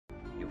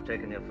You've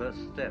taken your first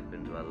step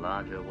into a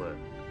larger world.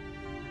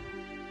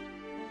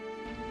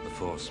 The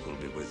Force will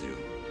be with you,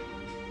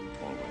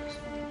 always.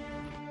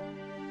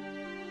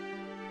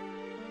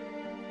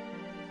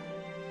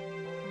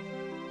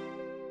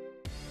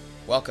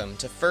 Welcome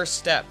to First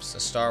Steps, a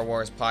Star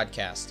Wars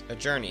podcast, a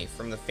journey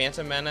from the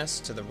Phantom Menace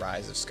to the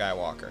Rise of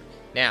Skywalker.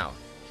 Now,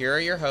 here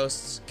are your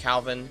hosts,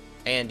 Calvin,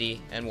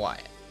 Andy, and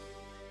Wyatt.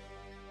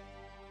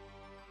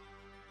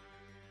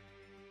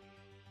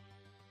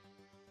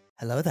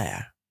 Hello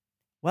there.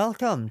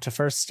 Welcome to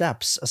First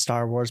Steps, a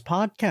Star Wars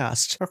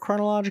podcast, a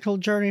chronological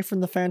journey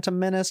from the Phantom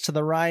Menace to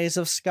the Rise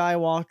of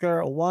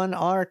Skywalker, one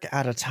arc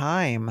at a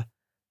time.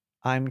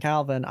 I'm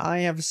Calvin. I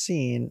have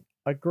seen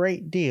a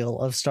great deal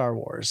of Star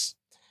Wars.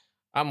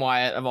 I'm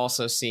Wyatt. I've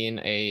also seen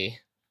a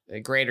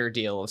greater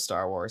deal of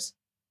Star Wars.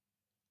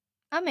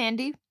 I'm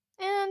Andy,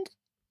 and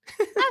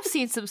I've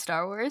seen some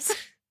Star Wars.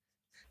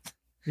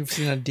 You've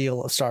seen a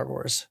deal of Star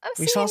Wars.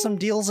 We saw some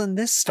deals in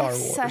this Star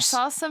Wars.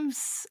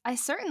 I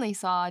certainly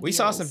saw deals. We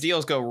saw some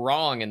deals go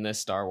wrong in this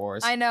Star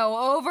Wars. I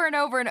know, over and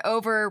over and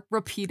over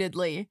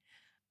repeatedly.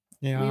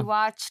 Yeah. We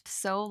watched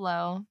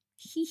Solo.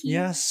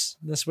 Yes,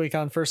 this week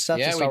on First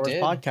Steps, a Star Wars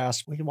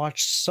podcast, we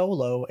watched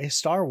Solo, a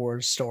Star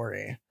Wars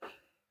story.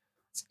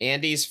 It's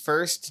Andy's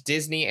first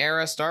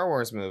Disney-era Star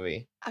Wars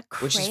movie.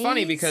 Which is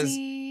funny because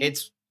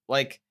it's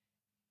like...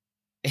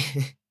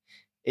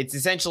 it's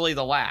essentially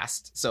the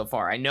last so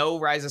far. I know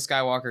Rise of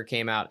Skywalker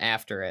came out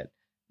after it,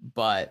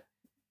 but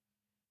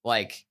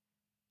like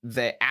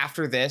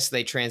after this,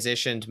 they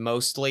transitioned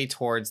mostly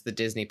towards the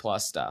Disney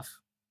Plus stuff.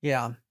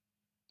 Yeah.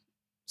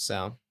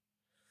 So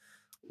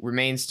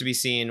remains to be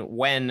seen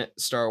when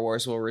Star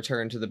Wars will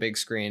return to the big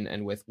screen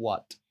and with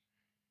what.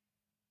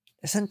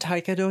 Isn't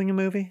Taika doing a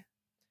movie?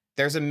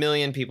 There's a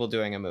million people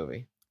doing a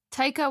movie.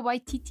 Taika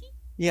Waititi?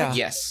 Yeah.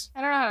 Yes.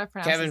 I don't know how to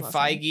pronounce Kevin his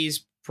last name.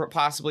 Feige's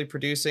possibly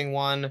producing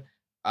one.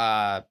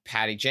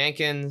 Patty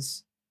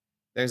Jenkins.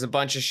 There's a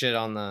bunch of shit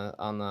on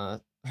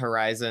the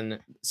horizon,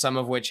 some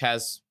of which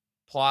has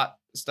plot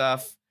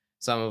stuff,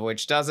 some of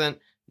which doesn't,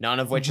 none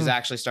of which has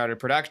actually started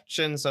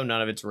production, so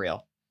none of it's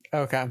real.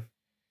 Okay.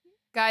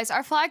 Guys,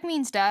 Our Flag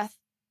Means Death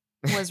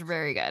was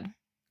very good.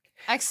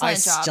 Excellent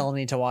job. I still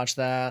need to watch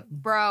that.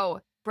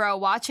 Bro,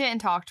 watch it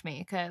and talk to me,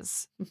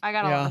 because I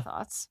got a lot of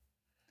thoughts.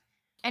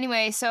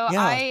 Anyway, so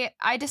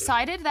I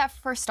decided that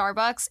for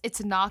Starbucks,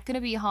 it's not going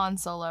to be Han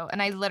Solo.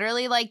 And I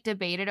literally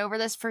debated over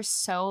this for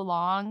so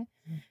long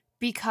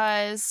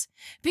because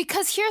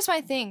here's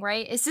my thing,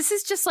 right? This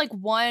is just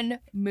one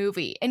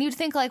movie. And you'd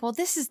think well,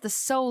 this is the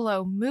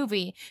Solo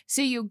movie.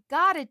 So you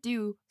got to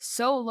do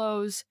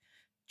Solo's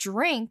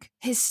drink,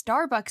 his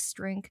Starbucks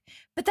drink.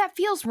 But that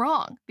feels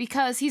wrong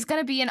because he's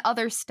going to be in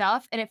other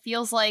stuff. And it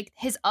feels like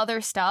his other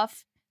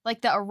stuff,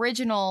 like the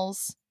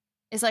originals,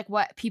 is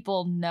what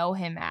people know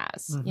him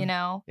as, you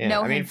know? Yeah,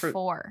 know him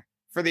for.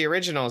 For the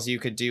originals, you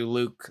could do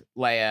Luke,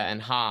 Leia,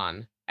 and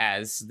Han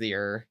as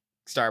your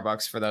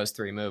Starbucks for those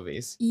three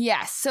movies.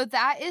 Yes, so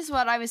that is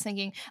what I was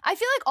thinking. I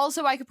feel like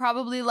also I could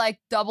probably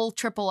double,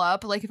 triple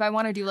up, if I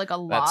want to do a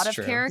lot of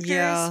characters.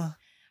 Yeah.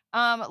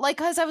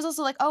 Because I was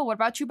also oh, what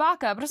about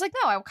Chewbacca? But I was no,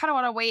 I kind of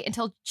want to wait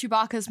until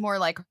Chewbacca's more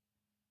not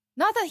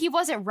that he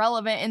wasn't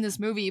relevant in this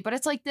movie, but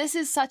it's this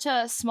is such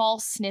a small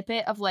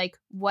snippet of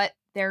what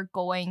they're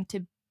going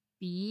to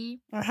be.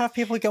 Or have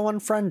people go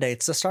on friend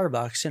dates to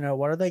Starbucks.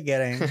 What are they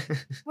getting?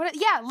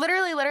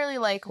 Literally what are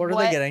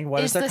they getting?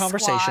 What is their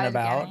conversation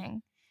about?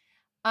 Getting?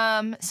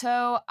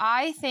 So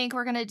I think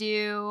we're gonna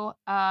do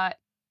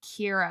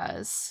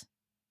Kira's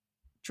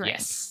drink.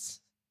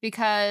 Yes.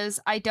 Because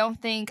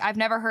I've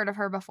never heard of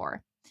her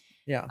before.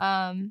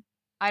 Yeah.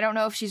 I don't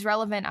know if she's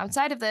relevant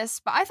outside of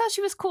this, but I thought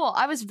she was cool.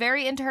 I was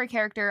very into her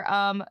character.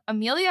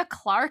 Emilia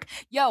Clarke.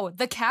 Yo,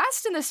 the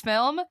cast in this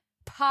film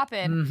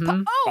poppin'.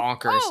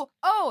 Bonkers.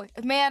 Oh,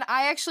 man,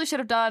 I actually should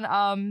have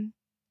done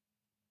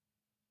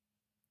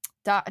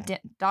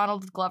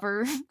Donald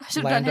Glover. I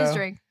should have done his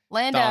drink.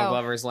 Lando. Donald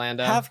Glover's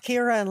Lando. Have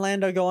Kira and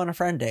Lando go on a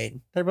friend date.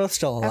 They're both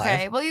still alive.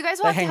 Okay, well, you guys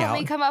will have to help out.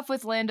 me come up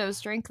with Lando's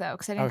drink, though,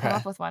 because I didn't come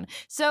up with one.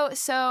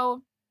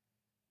 So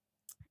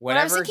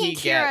whatever he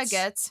Kira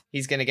gets,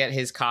 he's going to get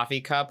his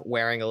coffee cup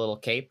wearing a little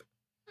cape.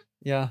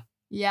 Yeah.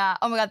 Yeah.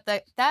 Oh, my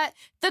God.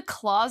 The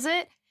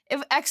Closet.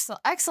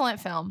 Excellent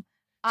film.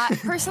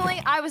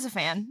 Personally, I was a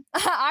fan.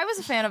 I was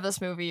a fan of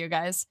this movie, you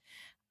guys.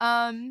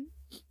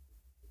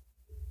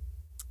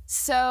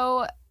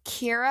 So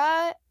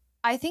Kira,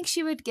 I think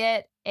she would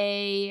get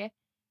a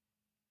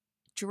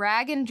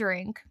dragon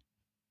drink,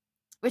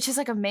 which is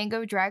a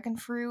mango dragon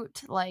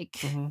fruit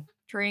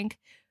drink,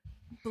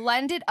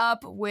 blended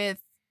up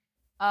with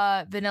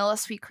vanilla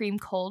sweet cream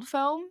cold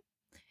foam.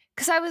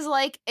 Because I was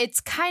it's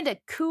kind of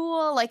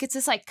cool. It's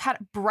this kind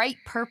of bright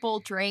purple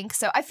drink.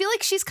 So I feel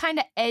she's kind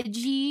of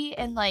edgy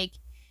and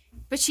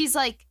but she's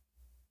I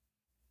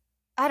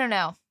don't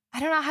know. I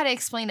don't know how to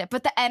explain it,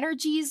 but the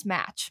energies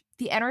match.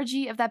 The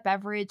energy of that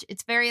beverage,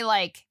 it's very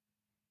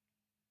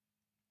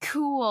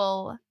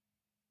cool,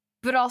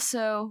 but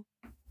also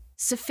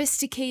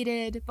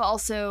sophisticated, but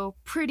also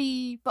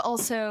pretty, but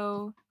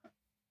also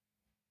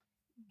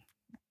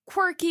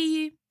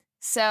quirky.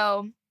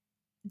 So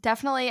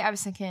definitely, I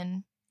was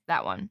thinking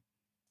that one.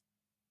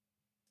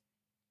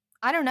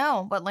 I don't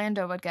know what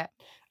Lando would get.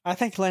 I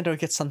think Lando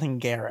gets something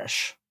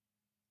garish.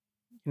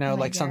 You know,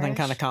 like something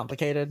kind of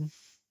complicated.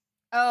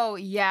 Oh,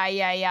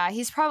 yeah.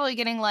 He's probably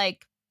getting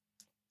like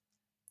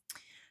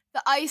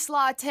the ice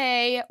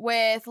latte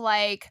with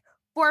like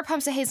 4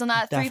 pumps of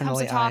hazelnut, Definitely 3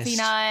 pumps of toffee iced.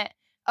 nut.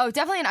 Oh,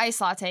 definitely an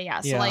ice latte, yeah.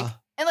 So like,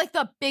 and like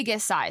the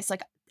biggest size.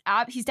 Like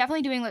he's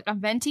definitely doing like a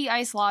venti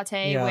ice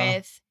latte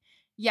with,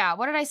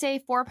 what did I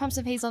say? 4 pumps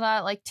of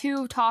hazelnut, like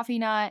 2 toffee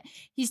nut.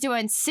 He's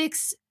doing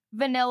 6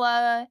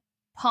 vanilla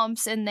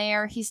pumps in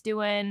there. He's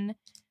doing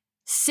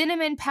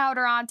cinnamon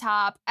powder on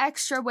top,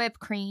 extra whipped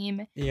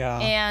cream,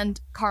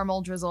 and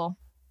caramel drizzle.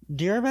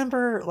 Do you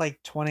remember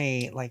like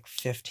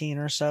 2015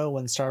 or so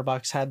when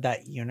Starbucks had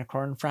that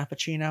unicorn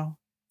frappuccino?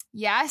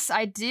 Yes,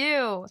 I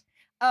do.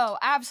 Oh,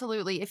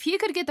 absolutely. If he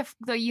could get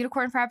the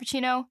unicorn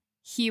frappuccino,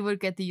 he would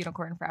get the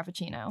unicorn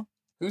frappuccino.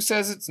 Who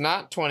says it's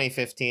not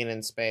 2015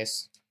 in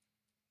space?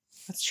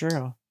 That's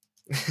true.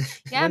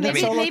 Yeah,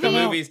 maybe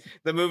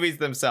the movies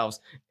themselves.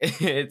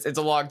 It's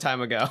a long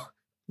time ago.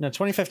 No,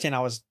 2015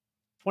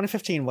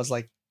 was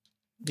like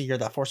the year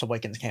that Force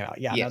Awakens came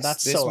out. Yeah, yes, no,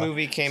 that's this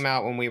movie came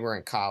out when we were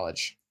in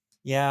college.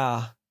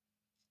 Yeah,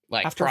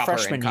 like after proper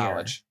freshman in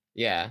college.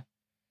 Year. Yeah,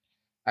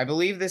 I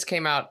believe this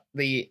came out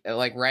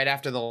right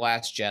after The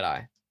Last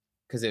Jedi,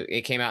 because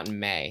it came out in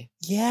May.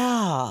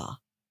 Yeah,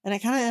 and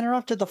it kind of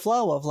interrupted the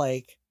flow of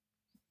like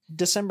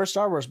December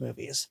Star Wars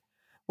movies,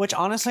 which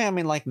honestly, I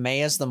mean, like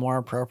May is the more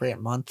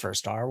appropriate month for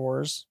Star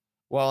Wars.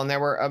 Well, and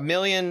there were a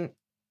million.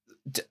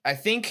 I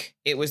think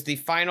it was the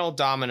final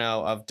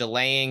domino of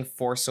delaying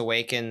Force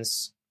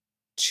Awakens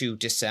to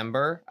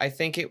December. I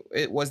think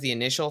it was the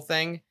initial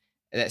thing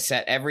that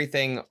set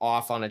everything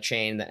off on a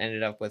chain that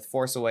ended up with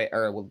with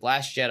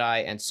Last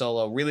Jedi and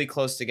Solo really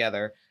close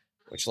together,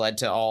 which led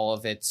to all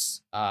of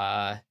its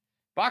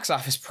box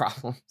office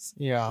problems.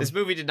 Yeah. This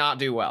movie did not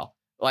do well,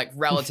 like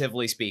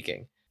relatively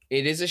speaking.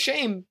 It is a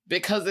shame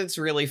because it's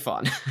really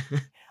fun.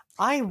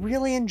 I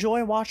really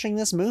enjoy watching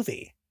this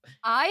movie.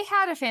 I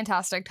had a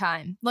fantastic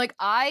time. Like,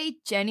 I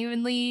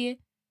genuinely,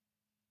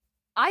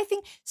 I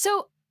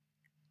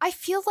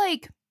feel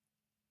like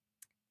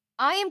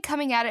I am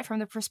coming at it from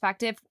the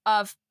perspective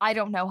of I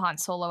don't know Han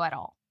Solo at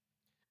all.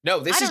 No,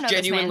 this is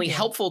genuinely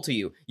helpful to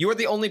you. You are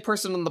the only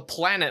person on the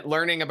planet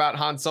learning about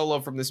Han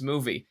Solo from this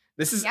movie.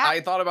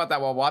 I thought about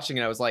that while watching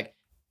it. I was like,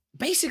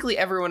 basically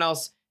everyone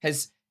else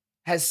has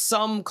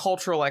some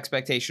cultural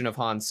expectation of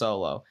Han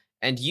Solo,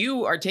 and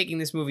you are taking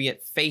this movie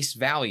at face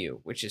value,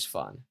 which is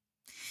fun.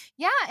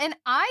 Yeah, and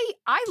I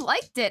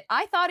liked it.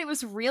 I thought it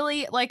was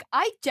really, like,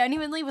 I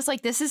genuinely was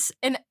like, this is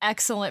an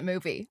excellent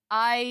movie.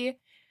 I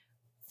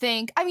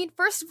mean,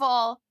 first of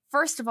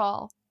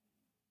all,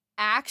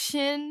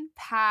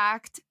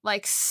 action-packed.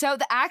 Like, so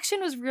the action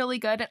was really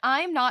good, and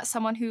I'm not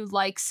someone who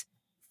likes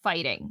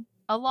fighting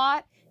a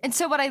lot. And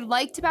so what I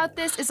liked about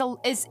this is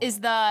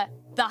the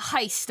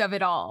heist of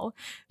it all.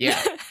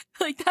 Yeah.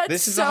 Like, that's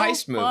this is so a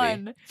heist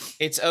fun. movie.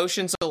 It's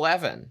Ocean's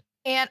 11.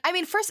 And I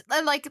mean, first,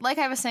 like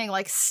I was saying,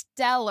 like,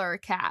 stellar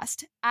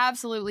cast,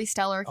 absolutely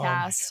stellar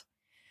cast.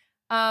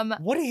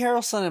 Woody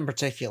Harrelson in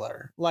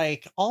particular,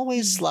 like,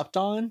 always slept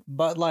on,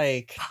 but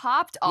like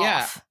popped off.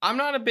 Yeah, I'm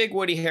not a big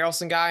Woody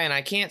Harrelson guy, and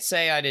I can't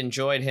say I'd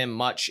enjoyed him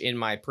much in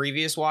my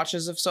previous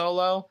watches of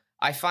Solo.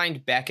 I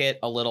find Beckett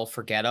a little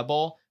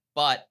forgettable,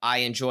 but I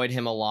enjoyed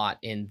him a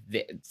lot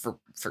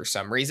for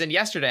some reason.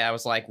 Yesterday, I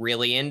was like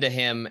really into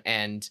him,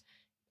 and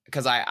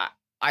because I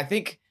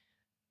think,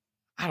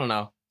 I don't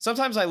know.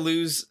 Sometimes I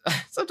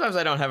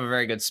don't have a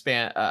very good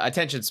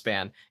attention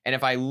span. And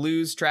if I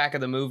lose track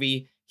of the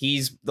movie,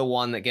 he's the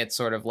one that gets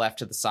sort of left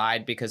to the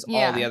side because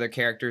all the other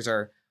characters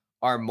are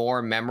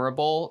more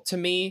memorable to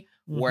me.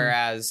 Mm-hmm.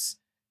 Whereas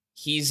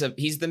he's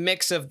the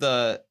mix of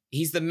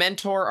he's the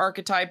mentor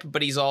archetype,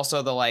 but he's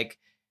also the, like,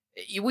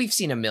 we've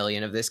seen a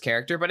million of this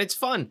character, but it's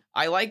fun.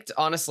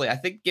 Honestly, I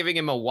think giving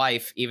him a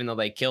wife, even though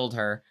they killed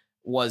her,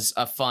 was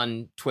a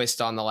fun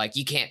twist on the, like,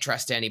 you can't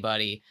trust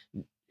anybody.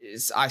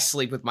 I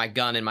sleep with my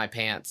gun in my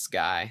pants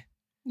guy.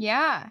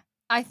 Yeah,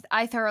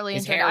 I thoroughly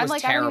enjoyed it. I'm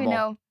like, terrible. I don't even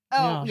know.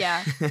 Oh,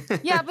 yeah.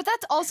 Yeah, but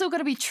that's also going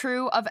to be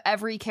true of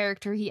every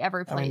character he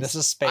ever plays. I mean, this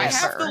is space.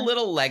 I have the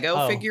little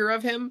Lego figure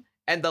of him,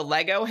 and the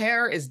Lego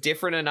hair is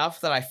different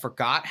enough that I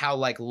forgot how,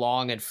 like,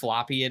 long and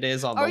floppy it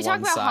is on the one side. Are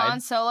we talking about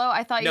Han Solo?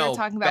 I thought you were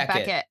talking about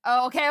Beckett.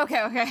 Oh, okay.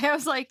 I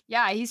was like,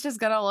 yeah, he's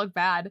just going to look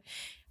bad.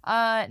 No,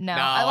 I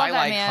love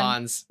that man.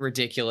 Han's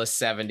ridiculous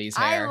 70s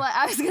hair.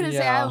 I was gonna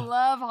say I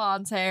love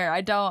Han's hair.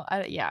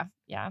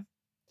 Yeah.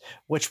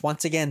 Which,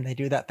 once again, they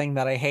do that thing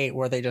that I hate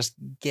where they just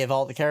give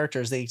all the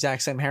characters the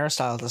exact same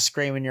hairstyle to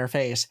scream in your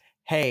face,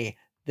 hey,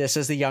 this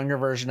is the younger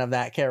version of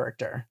that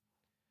character.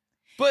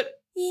 But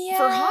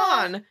for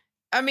Han,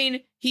 I mean,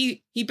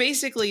 he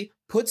basically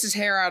puts his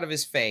hair out of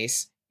his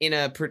face in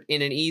an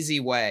easy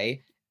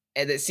way,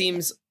 and it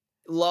seems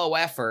low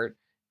effort.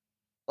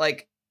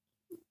 Like,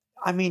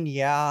 I mean,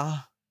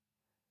 yeah,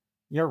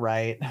 you're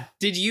right.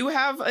 Did you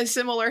have a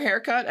similar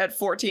haircut at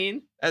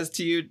 14 as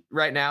to you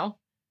right now?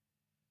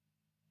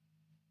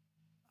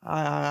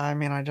 I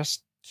mean, I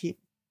just keep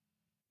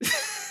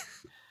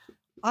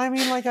I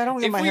mean, like, I don't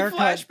get If my we hair cut.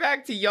 flash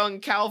back to young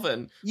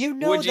Calvin, You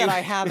know would that you- I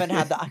haven't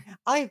had that.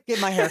 I get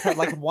my hair cut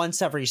like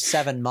once every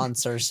 7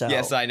 months or so.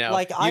 Yes, I know.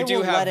 Like, You I do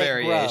will have let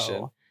variation. it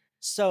grow.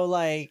 So,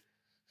 like,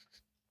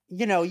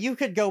 you know, you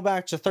could go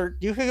back to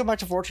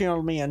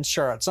 14-year-old me, and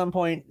sure, at some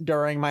point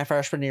during my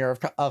freshman year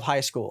of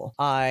high school,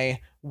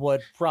 I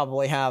would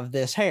probably have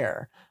this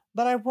hair,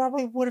 but I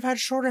probably would have had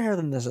shorter hair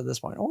than this at this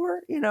point,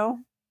 or you know.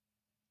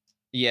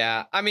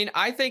 Yeah, I mean,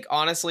 I think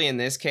honestly in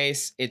this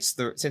case,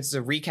 since it's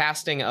a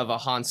recasting of a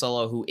Han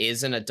Solo who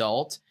is an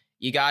adult,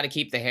 you got to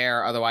keep the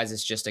hair, otherwise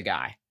it's just a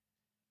guy.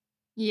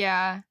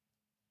 Yeah.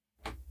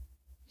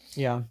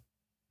 Yeah.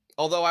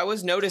 Although I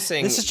was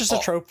noticing This is just a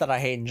trope that I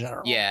hate in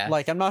general. Yeah.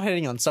 Like, I'm not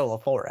hitting on Solo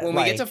for it. When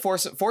like, we get to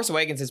Force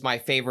Awakens is my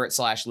favorite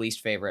 /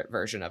 least favorite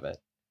version of it.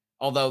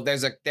 Although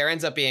there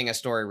ends up being a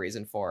story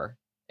reason for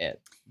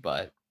it,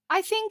 but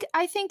I think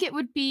it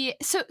would be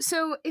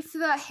so if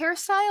the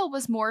hairstyle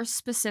was more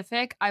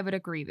specific, I would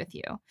agree with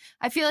you.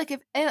 I feel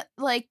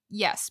like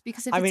yes,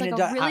 because if it's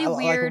a really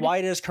weird, like,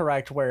 White is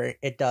correct where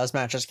it does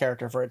match his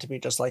character for it to be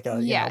just like a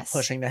you know,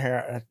 pushing the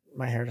hair.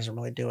 My hair doesn't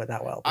really do it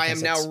that well. I am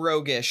now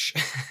roguish.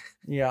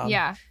 Yeah.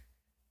 Yeah.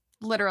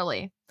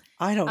 Literally.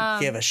 I don't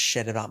give a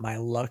shit about my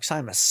looks.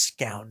 I'm a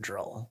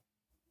scoundrel.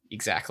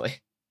 Exactly.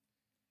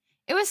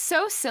 It was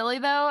so silly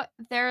though.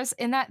 There's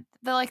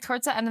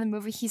towards the end of the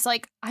movie, he's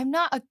like, "I'm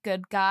not a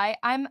good guy.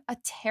 I'm a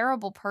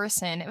terrible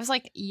person." It was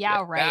like,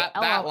 yeah, right.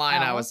 That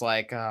line, I was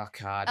like, oh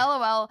god.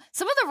 LOL.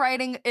 Some of the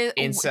writing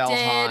Incel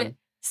Han.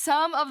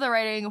 Some of the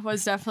writing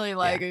was definitely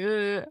like,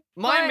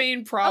 My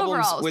main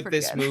problems overall, it was with pretty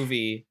this good.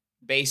 movie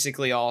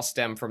basically all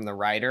stem from the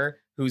writer,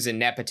 who's a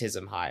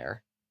nepotism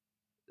hire.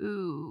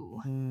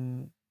 ooh.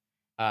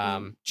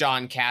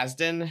 John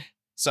Kasdan,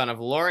 son of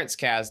Lawrence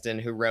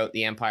Kasdan, who wrote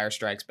The Empire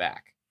Strikes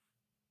Back.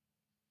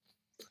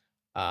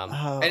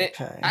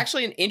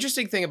 Actually, an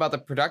interesting thing about the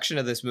production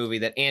of this movie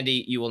that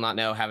Andy, you will not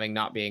know, having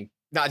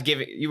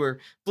you were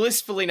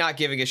blissfully not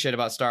giving a shit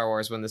about Star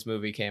Wars when this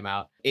movie came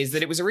out, is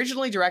that it was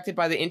originally directed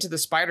by the Into the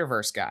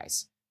Spider-Verse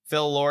guys,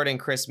 Phil Lord and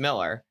Chris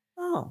Miller.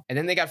 Oh. And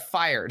then they got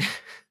fired.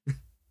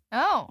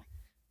 Oh.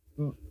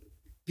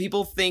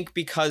 People think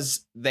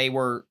because they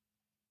were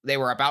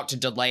about to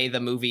delay the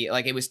movie,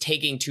 like it was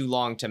taking too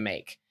long to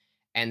make,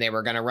 and they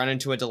were going to run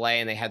into a delay,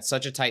 and they had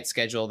such a tight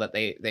schedule that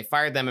they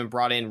fired them and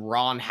brought in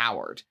Ron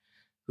Howard,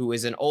 who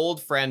is an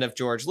old friend of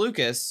George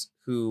Lucas,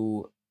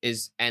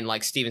 and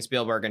like Steven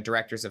Spielberg and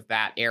directors of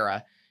that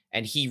era,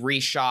 and he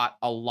reshot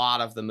a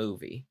lot of the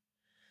movie.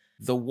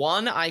 The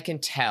one I can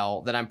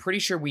tell that I'm pretty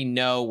sure we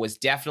know was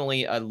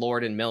definitely a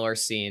Lord and Miller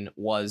scene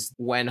was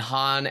when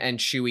Han and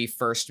Chewie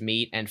first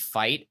meet and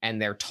fight,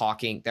 and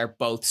they're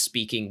both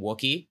speaking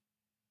Wookiee.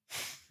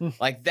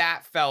 Like,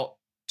 that felt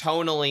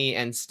tonally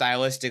and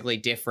stylistically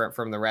different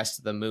from the rest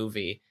of the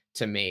movie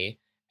to me.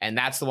 And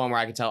that's the one where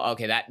I can tell,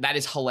 okay, that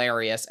is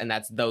hilarious, and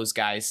that's those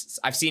guys.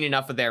 I've seen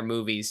enough of their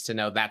movies to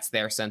know that's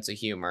their sense of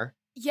humor.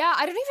 Yeah,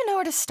 I don't even know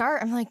where to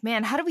start. I'm like,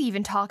 man, how do we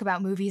even talk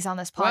about movies on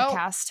this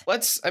podcast?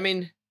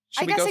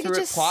 Should we go through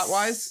it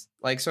plot-wise?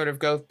 Like, sort of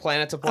go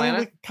planet to planet?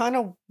 We kind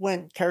of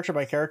went character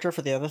by character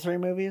for the other 3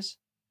 movies.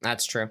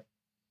 That's true.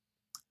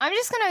 I'm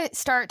just going to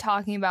start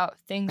talking about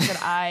things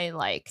that I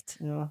liked.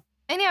 Yeah.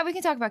 And yeah, we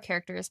can talk about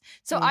characters.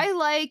 So I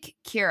like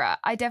Kira.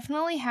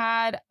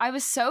 I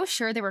was so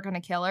sure they were going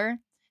to kill her.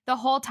 The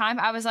whole time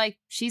I was like,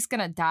 she's going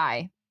to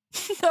die.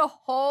 The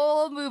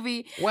whole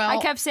movie. Well, I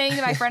kept saying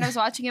to my friend I was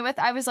watching it with,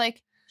 I was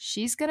like,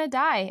 she's going to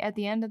die at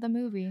the end of the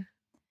movie.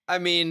 I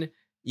mean,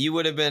 you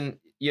would have been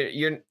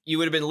you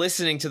would have been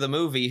listening to the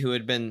movie who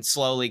had been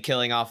slowly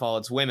killing off all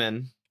its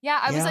women. Yeah,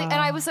 I was like, and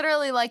I was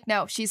literally like,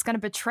 no, she's going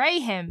to betray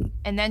him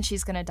and then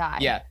she's going to die.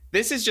 Yeah,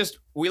 this is just,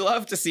 we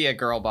love to see a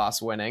girl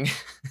boss winning.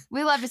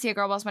 We love to see a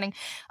girl boss winning.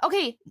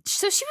 Okay,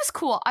 so she was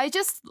cool.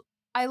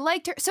 I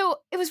liked her. So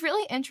it was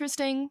really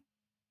interesting.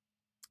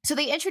 So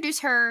they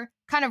introduce her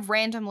kind of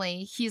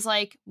randomly. He's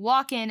like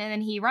walking and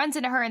then he runs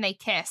into her and they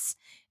kiss.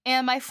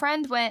 And my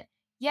friend went,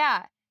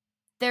 yeah,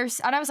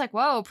 and I was like,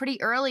 whoa,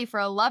 pretty early for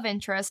a love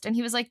interest. And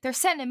he was like, they're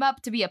setting him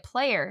up to be a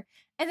player.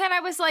 And then I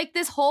was like,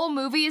 this whole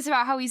movie is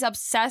about how he's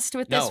obsessed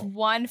with this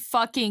one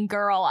fucking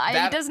girl.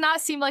 He does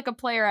not seem like a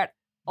player at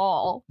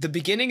all. The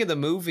beginning of the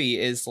movie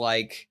is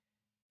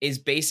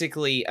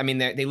basically, I mean,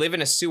 they live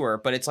in a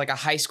sewer, but it's like a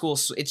high school,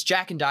 it's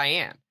Jack and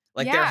Diane.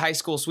 Like, they're high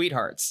school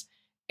sweethearts.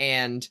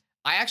 And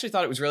I actually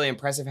thought it was really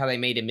impressive how they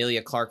made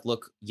Emilia Clarke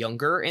look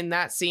younger in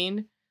that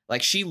scene.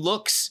 Like, she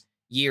looks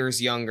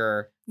years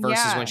younger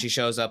versus when she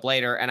shows up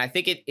later. And I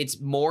think it's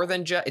more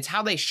than just, it's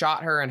how they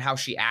shot her and how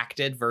she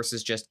acted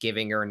versus just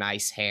giving her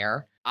nice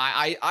hair.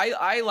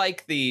 I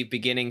like the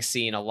beginning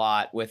scene a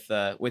lot with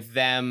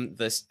them,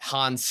 this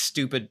Han's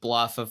stupid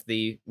bluff of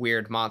the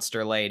weird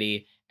monster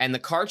lady, and the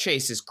car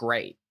chase is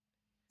great.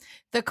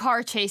 The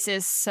car chase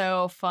is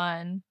so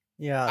fun.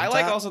 Yeah. I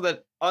like also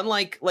that,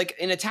 unlike like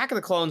in Attack of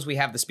the Clones, we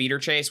have the speeder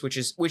chase, which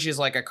is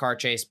like a car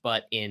chase,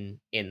 but in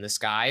the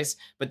skies.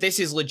 But this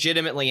is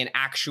legitimately an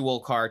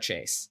actual car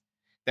chase.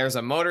 There's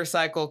a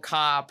motorcycle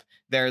cop.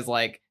 There's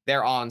like,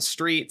 they're on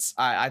streets.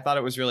 I thought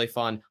it was really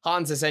fun.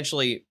 Han's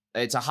essentially,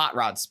 it's a hot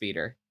rod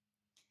speeder.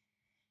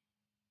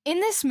 in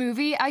this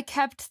movie, I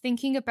kept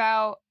thinking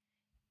about.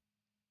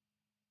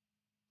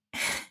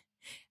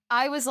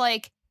 I was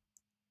like,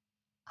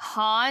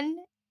 Han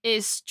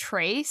is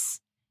Trace,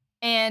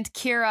 and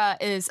Kira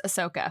is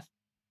Ahsoka.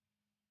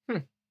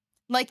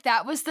 Like,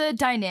 that was the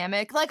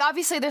dynamic. Like,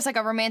 obviously, there's like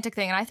a romantic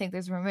thing, and I think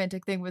there's a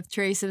romantic thing with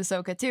Trace and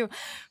Ahsoka too.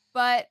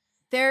 But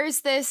there's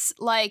this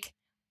like,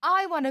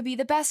 I want to be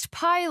the best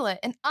pilot,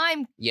 and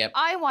I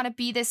want to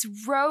be this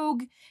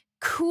rogue,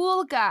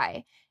 cool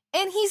guy.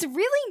 And he's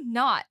really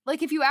not.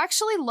 Like, if you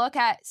actually look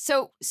at,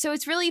 so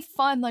it's really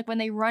fun, like, when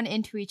they run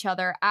into each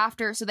other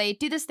after, so they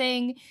do this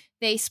thing,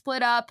 they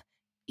split up,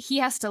 he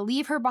has to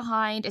leave her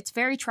behind, it's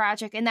very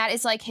tragic, and that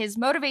is, like, his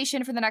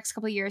motivation for the next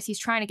couple of years. He's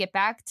trying to get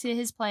back to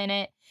his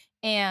planet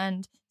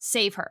and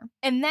save her.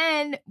 And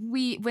then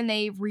when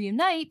they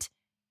reunite,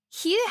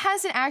 he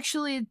hasn't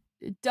actually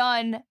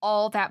done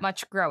all that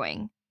much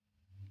growing.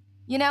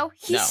 You know,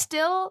 he's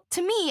still,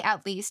 to me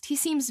at least, he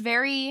seems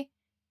very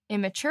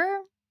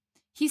immature.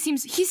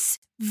 He's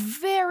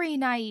very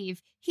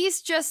naive.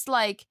 He's just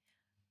like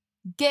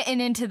getting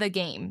into the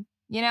game,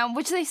 you know,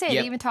 which they say,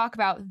 they even talk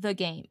about the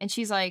game. And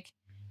she's like,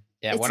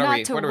 yeah, what are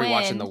we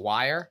watching? The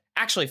Wire?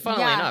 Actually,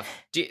 funnily enough,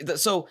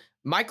 so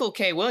Michael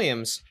K.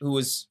 Williams, who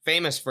was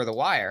famous for The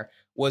Wire,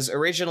 was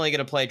originally going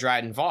to play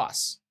Dryden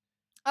Voss.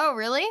 Oh,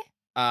 really?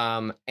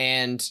 And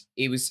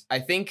I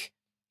think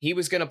he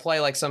was going to play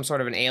like some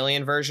sort of an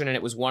alien version, and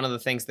it was one of the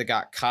things that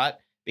got cut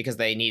because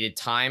they needed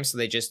time, so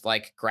they just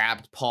like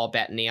grabbed Paul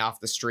Bettany off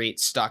the street,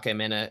 stuck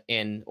him in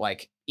an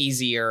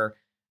easier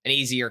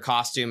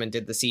costume, and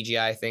did the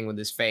CGI thing with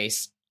his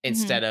face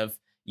instead of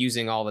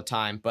using all the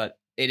time. But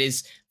it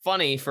is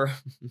funny for a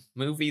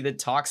movie that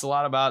talks a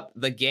lot about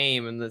the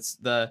game and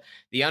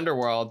the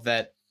underworld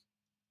that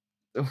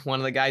one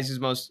of the guys who's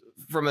most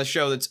from a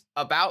show that's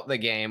about the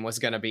game was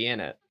going to be in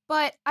it.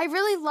 But I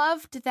really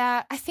loved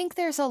that. I think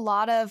there's a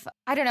lot of,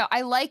 I don't know,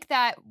 I like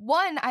that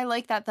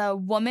the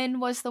woman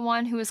was the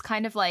one who was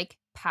kind of like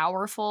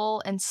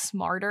powerful and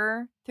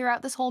smarter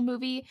throughout this whole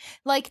movie.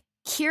 Like,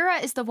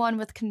 Kira is the one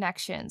with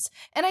connections.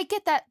 And I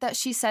get that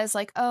she says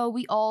like, oh,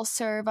 we all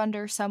serve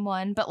under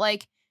someone. But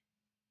like,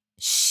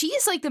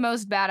 she's like the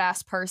most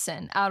badass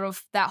person out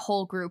of that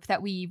whole group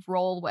that we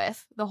roll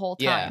with the whole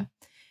time.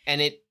 Yeah.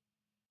 And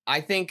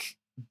I think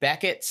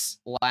Beckett's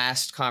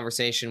last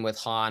conversation with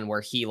Han,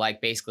 where he like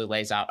basically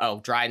lays out,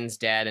 oh, Dryden's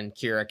dead and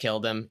Kira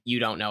killed him, you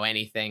don't know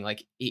anything.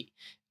 Like,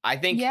 I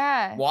think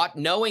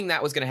knowing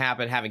that was going to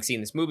happen, having seen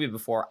this movie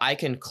before, I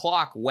can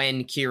clock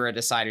when Kira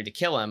decided to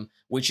kill him,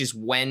 which is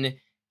when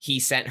he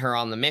sent her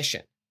on the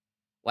mission.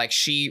 Like,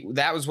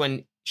 that was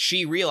when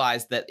she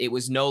realized that it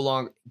was no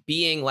longer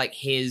being like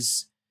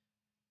his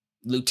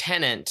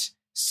lieutenant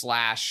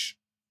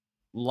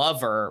 /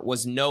 lover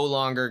was no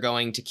longer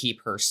going to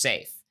keep her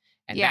safe.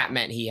 And that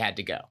meant he had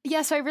to go.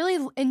 Yeah, so I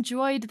really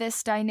enjoyed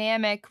this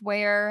dynamic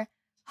where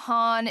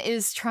Han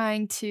is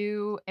trying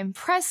to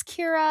impress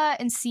Kira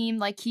and seem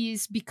like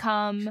he's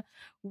become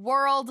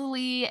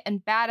worldly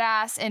and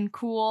badass and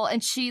cool.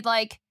 And she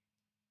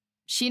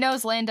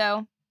knows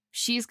Lando.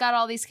 She's got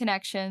all these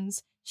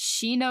connections.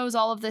 She knows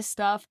all of this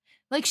stuff.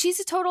 Like,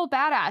 she's a total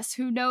badass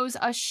who knows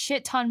a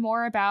shit ton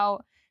more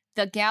about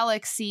the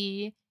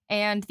galaxy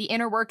and the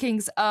inner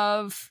workings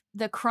of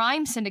the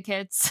crime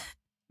syndicates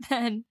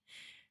than...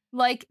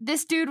 Like,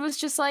 this dude was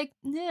just like,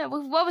 yeah,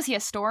 what was he, a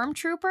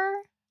stormtrooper?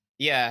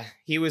 Yeah,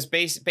 he was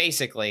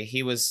basically,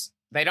 he was,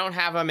 they don't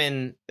have him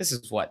in, this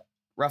is what,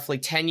 roughly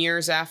 10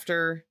 years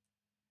after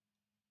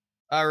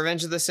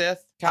Revenge of the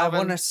Sith? Calvin? I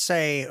want to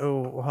say,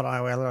 hold on, I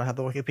don't have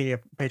the Wikipedia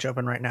page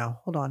open right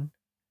now. Hold on.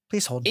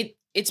 Please hold.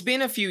 It's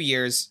been a few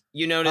years.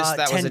 You noticed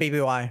that 10 was 10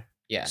 BBY.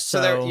 Yeah,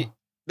 so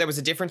there was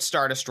a different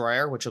Star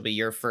Destroyer, which will be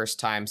your first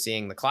time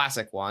seeing the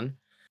classic one.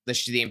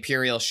 The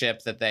Imperial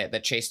ship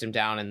that chased him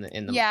down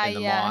in the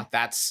Maw.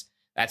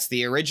 That's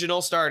the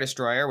original Star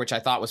Destroyer, which I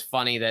thought was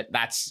funny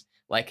that's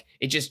like,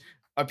 it just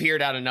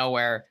appeared out of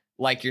nowhere,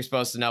 like you're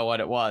supposed to know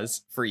what it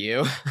was for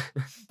you.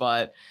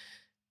 But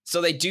so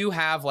they do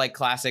have like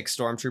classic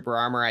Stormtrooper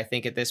armor, I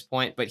think, at this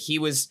point, but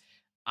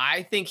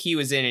I think he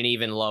was in an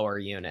even lower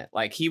unit.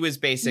 Like, he was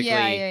basically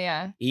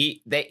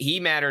he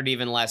mattered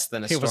even less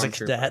than a Stormtrooper. He was a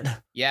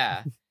cadet.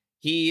 Yeah.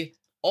 He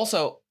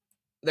also,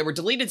 there were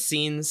deleted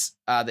scenes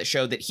that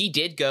showed that he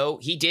did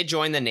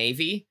join the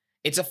Navy.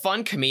 It's a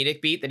fun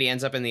comedic beat that he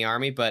ends up in the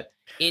Army, but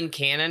in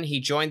canon, he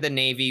joined the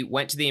Navy,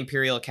 went to the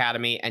Imperial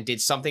Academy, and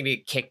did something to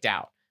get kicked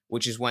out,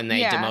 which is when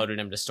they demoted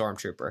him to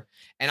Stormtrooper.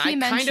 And I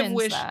kind of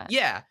wish,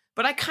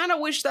 but I kind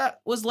of wish that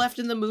was left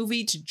in the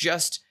movie to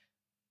just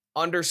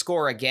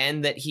underscore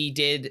again that he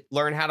did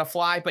learn how to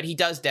fly, but he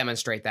does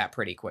demonstrate that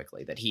pretty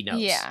quickly, that he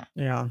knows.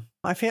 Yeah.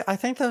 I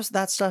think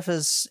that stuff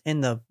is in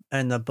the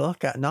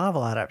book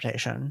novel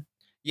adaptation.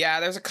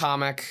 Yeah, there's a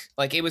comic.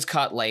 Like, it was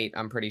cut late,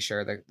 I'm pretty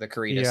sure, the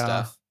Karita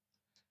stuff.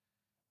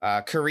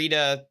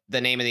 Karita,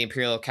 the name of the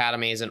Imperial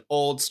Academy, is an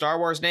old Star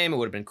Wars name. It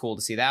would have been cool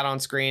to see that on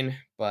screen.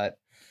 But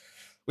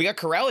we got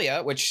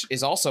Corellia, which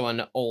is also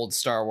an old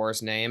Star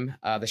Wars name,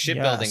 the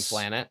shipbuilding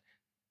planet.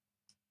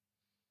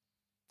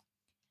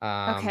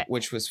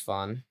 Which was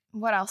fun.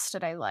 What else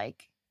did I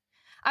like?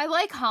 I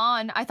like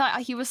Han. I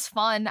thought he was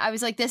fun. I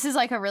was like,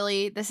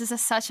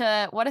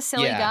 what a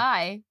silly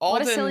guy.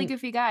 What a silly,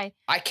 goofy guy.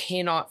 I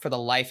cannot for the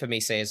life of me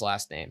say his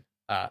last name.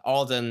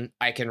 Alden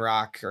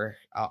Eichenrock or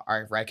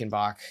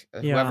Reichenbach,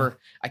 whoever.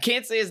 I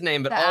can't say his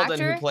name, but the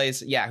Alden,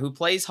 actor? who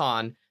plays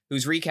Han,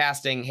 who's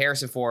recasting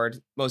Harrison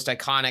Ford, most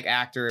iconic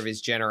actor of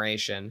his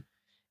generation,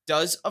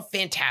 does a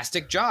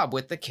fantastic job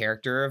with the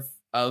character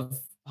of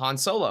Han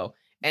Solo.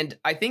 And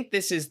I think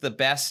this is the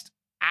best,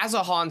 as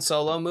a Han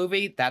Solo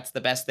movie, that's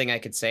the best thing I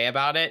could say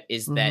about it,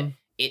 is that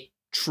it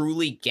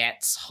truly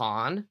gets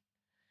Han.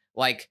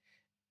 Like,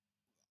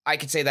 I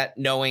could say that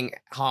knowing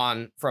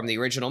Han from the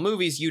original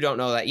movies, you don't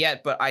know that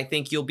yet, but I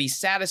think you'll be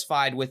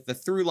satisfied with the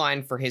through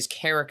line for his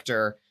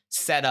character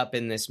set up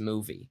in this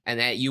movie, and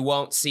that you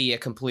won't see a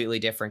completely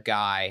different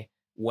guy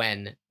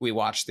when we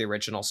watch the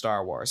original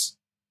Star Wars.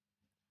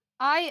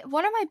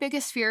 One of my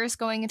biggest fears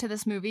going into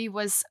this movie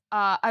was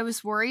I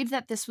was worried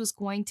that this was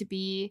going to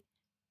be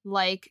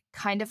like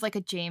kind of like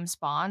a James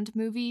Bond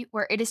movie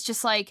where it is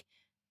just like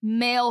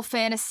male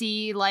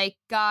fantasy, like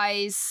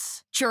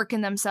guys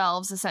jerking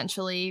themselves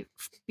essentially,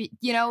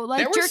 you know, like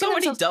there were so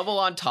many themselves. double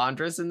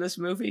entendres in this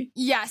movie.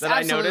 Yes, that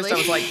absolutely. I noticed. I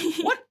was like,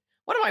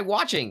 what am I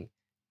watching?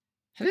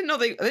 I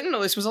didn't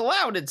know this was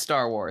allowed in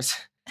Star Wars.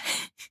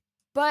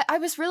 But I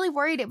was really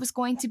worried it was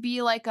going to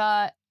be like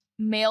a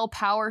male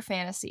power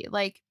fantasy,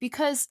 like,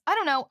 because I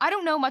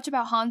don't know much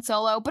about Han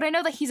Solo, but I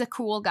know that he's a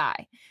cool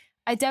guy.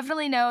 I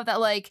definitely know that,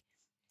 like,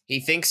 he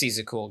thinks he's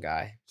a cool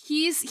guy.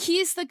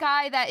 He's the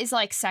guy that is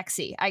like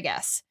sexy, I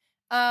guess.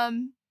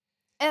 And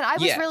I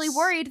was really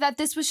worried that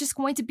this was just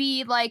going to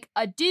be like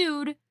a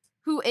dude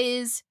who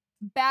is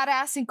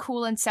badass and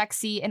cool and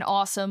sexy and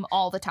awesome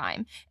all the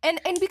time. And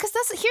because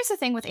here's the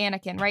thing with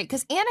Anakin, right?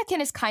 Because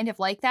Anakin is kind of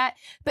like that,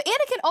 but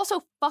Anakin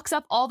also fucks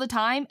up all the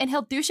time, and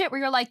he'll do shit where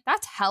you're like,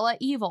 that's hella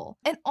evil.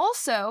 And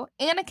also,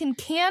 Anakin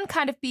can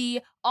kind of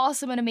be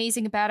awesome and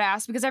amazing and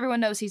badass because everyone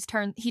knows he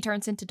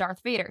turns into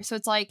Darth Vader. So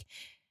it's like,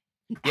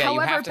 yeah, you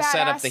have to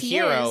set up the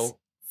hero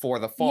for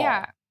the fall.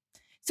 Yeah.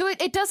 So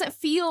it doesn't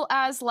feel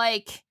as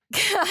like,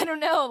 I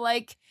don't know,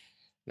 like.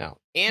 No,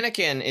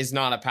 Anakin is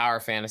not a power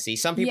fantasy.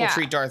 Some people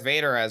treat Darth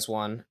Vader as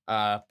one,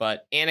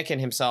 but Anakin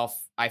himself,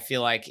 I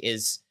feel like,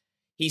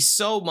 he's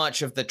so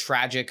much of the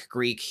tragic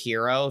Greek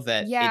hero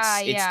that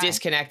it's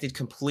disconnected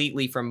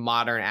completely from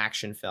modern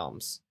action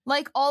films.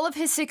 Like, all of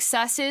his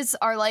successes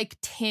are like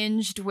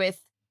tinged with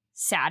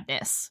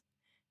sadness,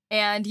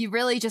 and you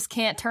really just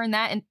can't turn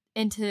that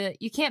into,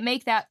 you can't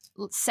make that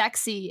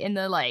sexy in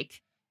the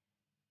like,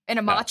 in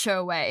a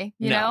macho way,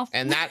 you know?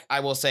 And that, I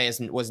will say,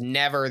 was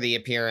never the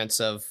appearance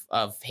of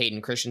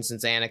Hayden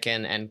Christensen's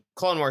Anakin, and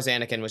Clone Wars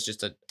Anakin was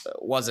just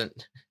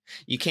wasn't,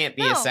 you can't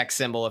be a sex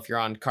symbol if you're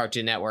on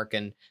Cartoon Network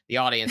and the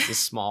audience is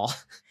small.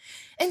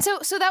 And so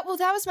that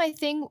was my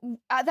thing.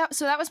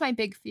 That was my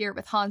big fear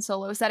with Han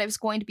Solo, is that it was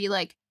going to be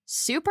like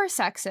super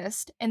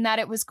sexist, and that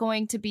it was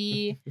going to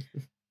be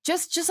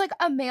just like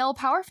a male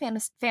power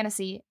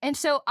fantasy. And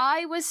so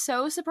I was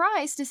so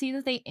surprised to see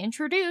that they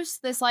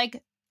introduced this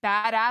like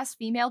badass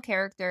female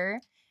character,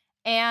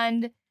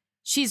 and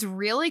she's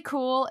really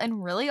cool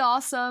and really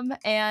awesome,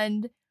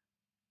 and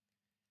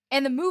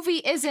the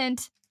movie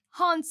isn't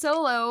Han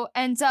Solo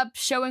ends up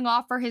showing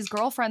off for his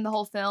girlfriend the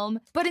whole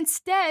film, but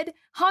instead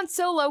Han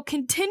Solo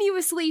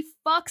continuously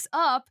fucks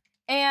up,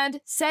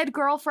 and said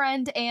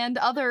girlfriend and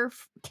other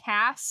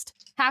cast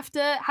have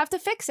to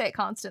fix it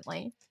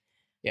constantly.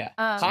 Yeah.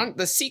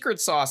 The secret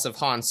sauce of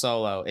Han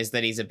Solo is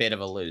that he's a bit of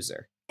a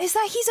loser. Is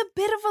that he's a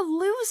bit of a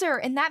loser,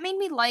 and that made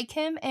me like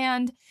him.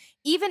 And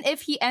even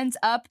if he ends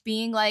up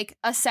being like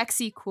a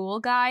sexy,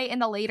 cool guy in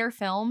the later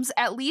films,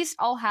 at least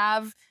I'll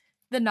have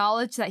the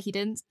knowledge that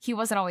he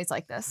wasn't always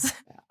like this.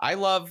 I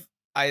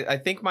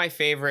think my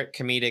favorite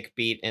comedic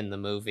beat in the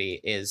movie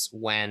is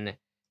when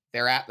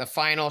they're at the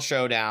final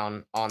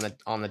showdown on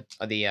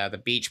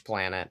the beach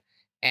planet,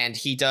 and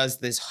he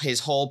does his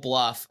whole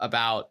bluff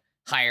about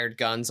hired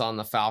guns on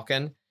the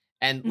Falcon.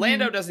 And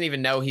Lando doesn't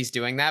even know he's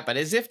doing that, but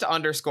as if to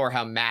underscore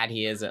how mad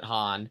he is at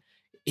Han,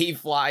 he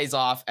flies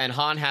off, and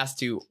Han has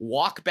to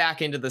walk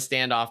back into the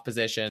standoff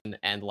position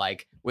and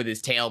like with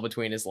his tail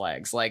between his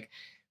legs. Like,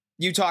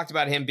 you talked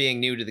about him being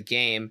new to the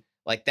game.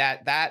 Like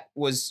that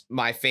was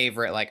my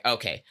favorite. Like,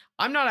 okay,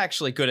 I'm not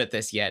actually good at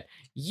this yet.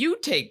 You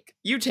take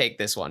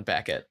this one,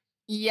 Beckett.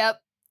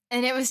 Yep.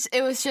 And it was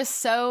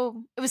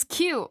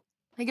cute.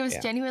 Like, it was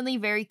genuinely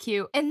very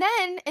cute. And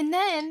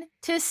then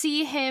to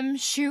see him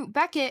shoot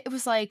Beckett, it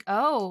was like,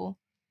 oh,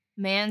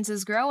 mans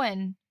is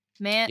growing.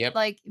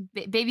 Like,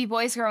 baby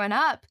boy's growing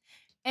up.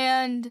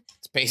 And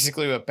it's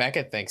basically what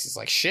Beckett thinks. He's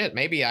like, shit,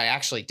 maybe I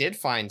actually did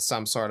find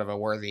some sort of a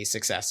worthy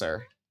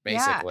successor,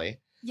 basically.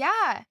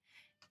 Yeah.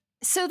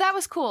 So that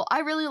was cool.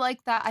 I really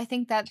liked that. I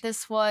think that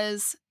this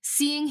was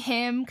seeing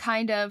him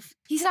kind of,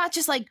 he's not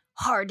just like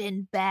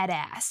hardened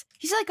badass.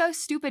 He's like a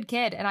stupid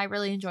kid, and I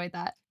really enjoyed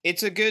that.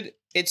 It's a good,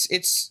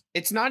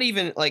 it's not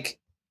even like,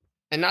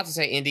 and not to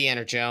say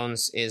Indiana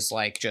Jones is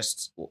like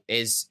just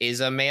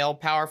is a male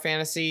power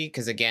fantasy,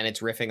 because again,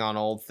 it's riffing on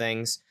old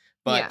things,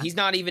 but he's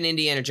not even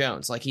Indiana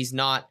Jones. Like, he's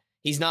not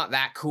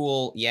that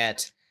cool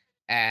yet.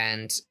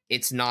 and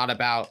it's not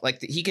about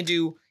like he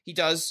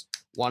does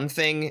one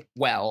thing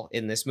well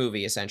in this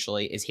movie,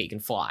 essentially, is he can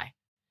fly.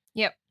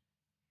 Yep.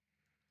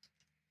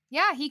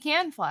 Yeah, he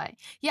can fly.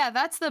 Yeah,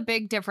 that's the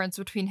big difference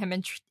between him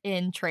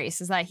and Trace,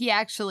 is that he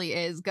actually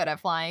is good at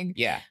flying.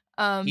 Yeah.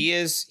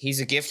 He's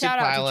a gifted shout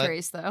pilot. out to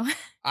Trace, though.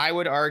 I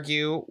would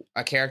argue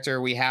a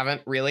character we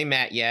haven't really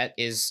met yet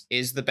is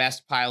the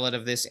best pilot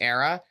of this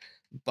era,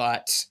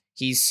 but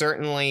he's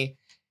certainly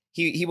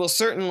he will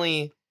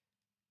certainly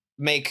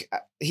make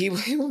he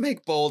will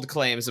make bold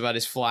claims about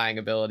his flying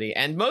ability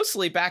and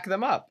mostly back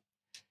them up.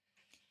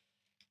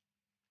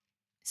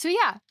 So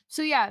yeah,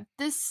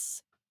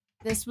 this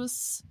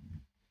was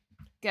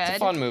good. It's a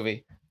fun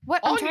movie.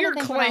 What on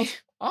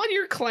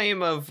your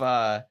claim of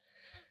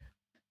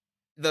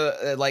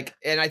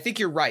and I think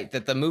you're right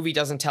that the movie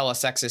doesn't tell a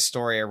sexist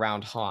story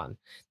around Han.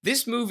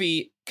 This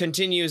movie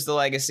continues the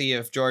legacy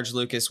of George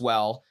Lucas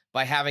well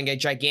by having a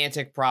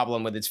gigantic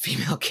problem with its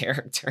female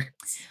characters.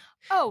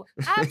 Oh,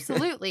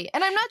 absolutely.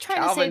 And I'm not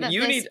trying to say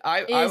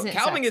that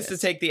Calvin gets to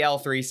take the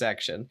L3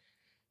 section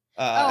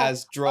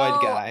as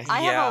droid guy.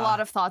 I have a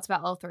lot of thoughts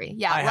about L3.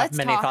 Yeah, I have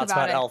many thoughts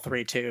about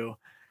L3 too.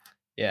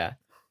 Yeah.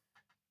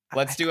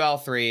 Let's do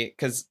L3,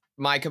 because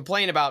my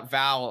complaint about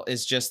Val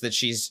is just that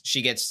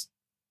she gets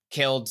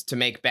killed to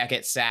make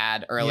Beckett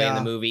sad early in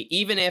the movie,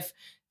 even if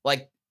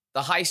like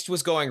the heist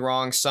was going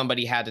wrong,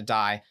 somebody had to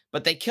die,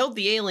 but they killed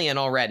the alien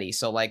already.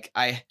 So like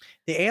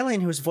the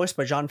alien who was voiced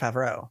by Jon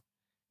Favreau.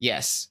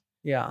 Yes.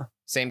 Yeah.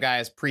 Same guy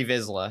as Pre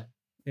Vizsla.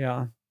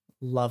 Yeah.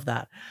 Love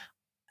that.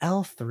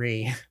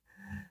 L3.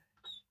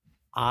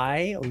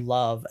 I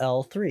love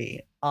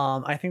L3.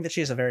 I think that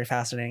she's a very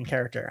fascinating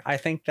character. I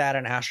think that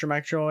an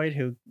astromech droid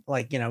who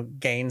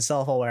gains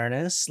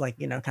self-awareness,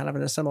 kind of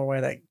in a similar way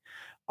that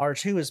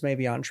R2 is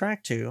maybe on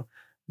track to,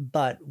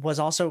 but was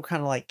also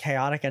kind of like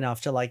chaotic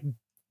enough to like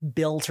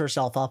build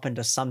herself up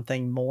into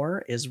something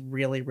more, is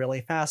really,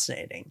 really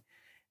fascinating.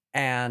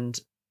 And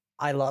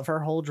I love her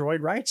whole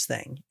droid rights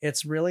thing.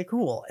 It's really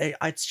cool.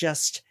 It's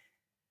just,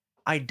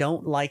 I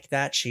don't like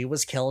that she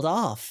was killed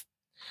off.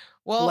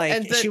 Well,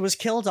 she was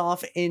killed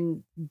off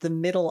in the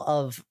middle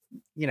of,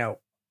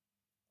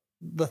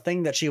 the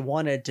thing that she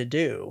wanted to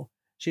do.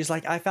 She's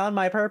like, I found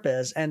my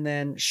purpose, and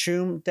then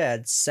shoom,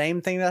 dead.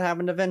 Same thing that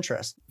happened to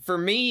Ventress. For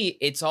me,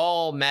 it's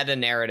all meta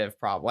narrative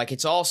problem. Like,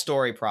 it's all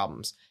story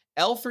problems.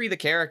 L3, the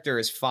character,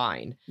 is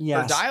fine.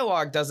 Yes. Her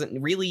dialogue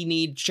doesn't really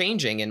need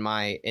changing in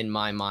my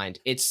mind.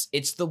 It's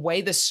the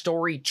way the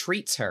story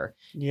treats her.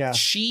 Yeah.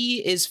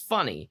 She is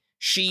funny.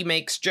 She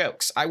makes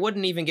jokes. I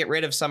wouldn't even get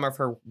rid of some of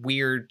her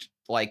weird,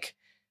 like,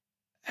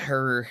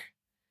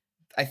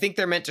 I think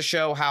they're meant to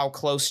show how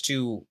close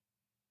to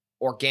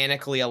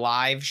organically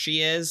alive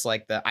she is,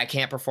 like I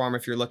can't perform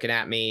if you're looking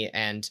at me,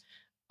 and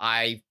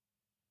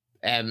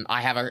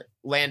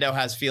Lando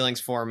has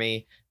feelings for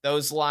me.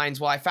 Those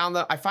lines, well, I find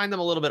them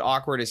a little bit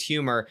awkward as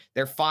humor.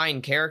 They're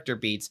fine character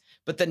beats,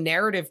 but the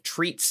narrative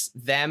treats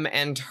them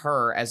and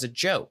her as a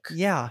joke.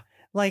 Yeah,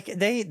 like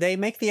they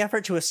make the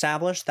effort to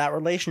establish that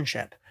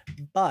relationship,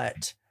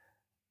 but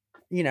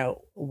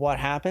what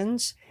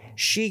happens?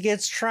 She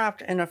gets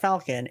trapped in a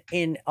Falcon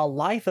in a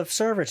life of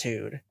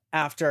servitude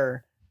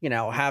after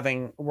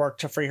having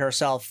worked to free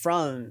herself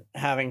from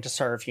having to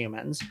serve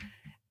humans,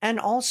 and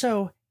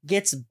also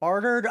gets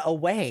bartered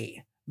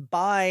away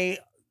by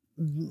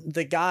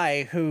the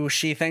guy who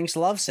she thinks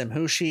loves him,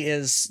 who she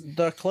is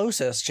the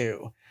closest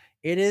to.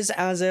 It is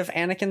as if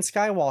Anakin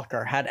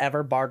Skywalker had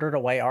ever bartered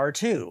away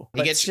R2.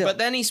 But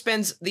then he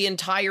spends the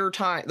entire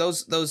time,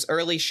 those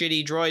early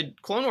shitty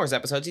droid Clone Wars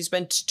episodes, he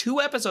spent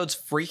 2 episodes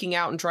freaking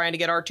out and trying to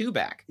get R2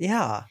 back.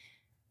 Yeah.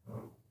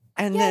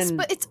 And yes,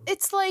 but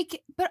it's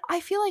like, but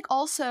I feel like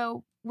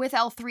also with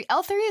L3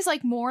 is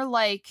like more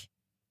like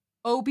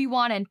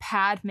Obi-Wan and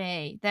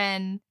Padme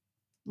than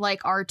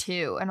like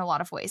R2 in a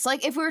lot of ways.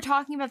 Like if we were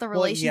talking about the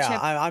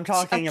relationship, I'm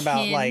talking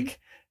about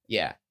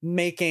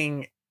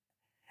making.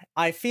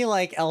 I feel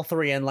like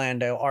L3 and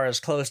Lando are as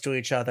close to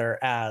each other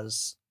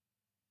as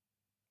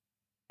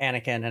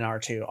Anakin and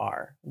R2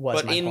 are.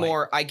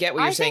 I get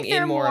what you're saying,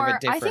 in more of a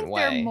different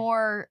way.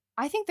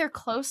 I think they're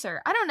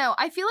closer. I don't know.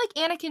 I feel like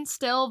Anakin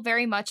still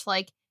very much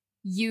like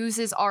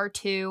uses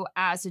R2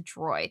 as a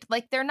droid.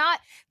 Like they're not.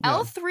 Yeah.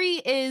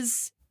 L3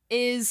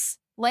 is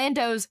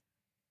Lando's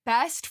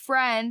best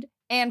friend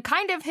and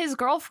kind of his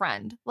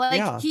girlfriend.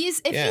 Like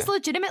he's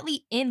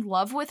legitimately in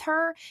love with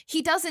her,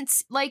 he doesn't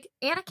like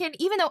Anakin.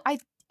 Even though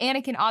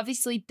Anakin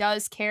obviously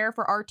does care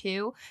for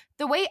R2,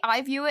 the way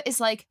I view it is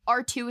like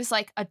R2 is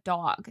like a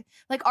dog.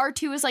 Like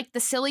R2 is like the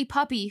silly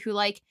puppy who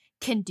like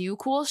can do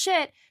cool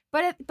shit,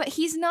 but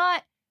he's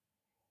not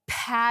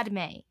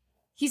Padme.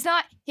 He's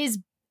not his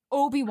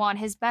Obi-Wan,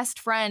 his best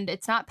friend.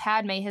 It's not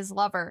Padme, his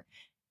lover.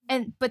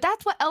 But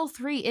that's what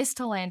L3 is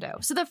to Lando.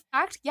 So the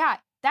fact,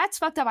 that's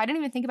fucked up. I didn't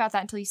even think about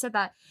that until you said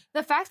that.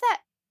 The fact that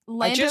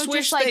Lando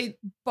just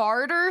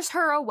barters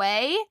her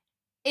away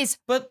is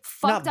but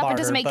fucked up. barter, It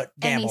doesn't make any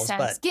gambles, sense.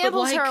 but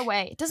Gambles her like-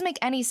 away. It doesn't make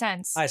any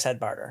sense. I said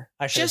barter.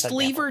 I should have just said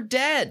leave gamble. her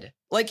dead.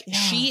 Like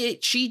Yeah.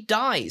 she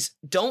dies.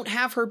 Don't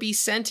have her be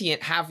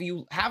sentient. Have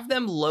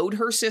them load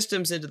her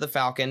systems into the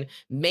Falcon.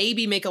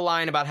 Maybe make a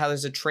line about how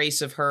there's a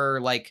trace of her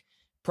like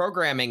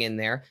programming in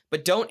there,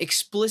 but don't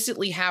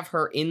explicitly have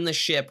her in the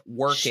ship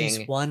working.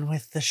 She's one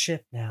with the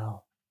ship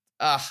now.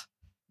 Ugh.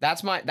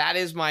 That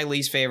is my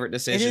least favorite It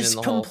decision is in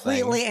the whole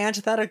completely thing.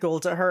 antithetical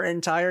to her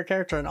entire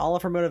character and all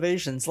of her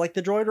motivations. Like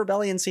the droid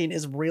rebellion scene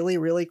is really,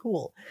 really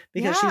cool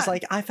because she's Yeah.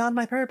 like, I found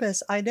my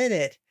purpose. I did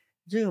it.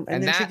 Zoom.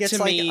 And then she that, gets to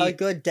like me- a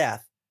good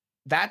death.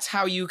 That's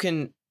how you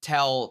can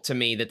tell to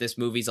me that this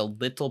movie's a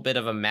little bit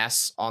of a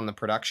mess on the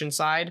production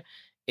side,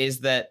 is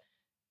that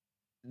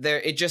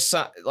it just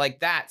like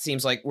that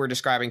seems like we're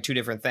describing two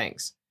different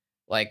things.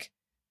 Like,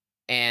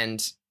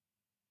 and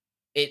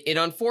it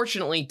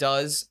unfortunately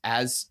does,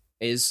 as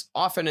is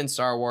often in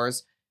Star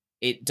Wars,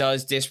 it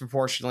does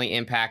disproportionately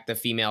impact the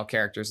female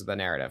characters of the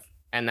narrative.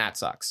 And that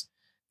sucks.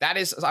 That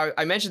is,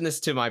 I mentioned this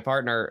to my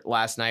partner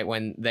last night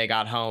when they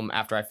got home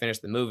after I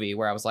finished the movie,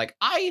 where I was like,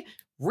 I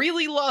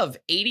really love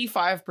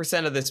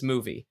 85% of this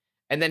movie.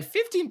 And then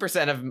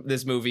 15% of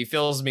this movie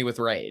fills me with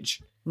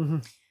rage.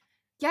 Mhm.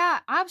 Yeah,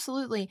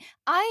 absolutely.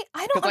 I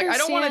don't Because like understand. I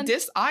don't want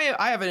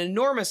to I have an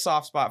enormous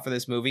soft spot for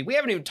this movie. We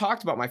haven't even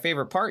talked about my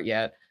favorite part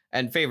yet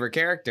and favorite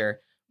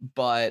character,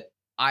 but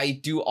I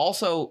do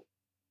also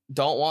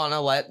don't want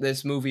to let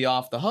this movie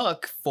off the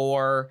hook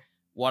for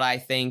what I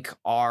think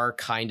are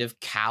kind of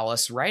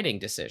callous writing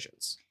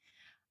decisions.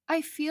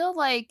 I feel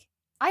like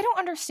I don't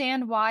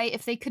understand why,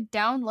 if they could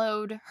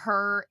download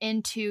her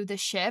into the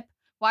ship,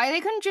 why they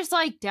couldn't just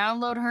like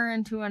download her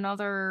into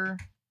another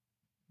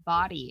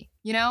body,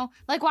 you know?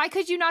 Like, why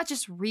could you not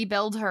just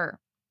rebuild her?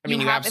 I mean,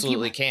 you have- if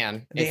absolutely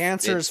can. The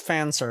answer is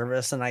fan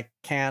service, and I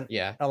can't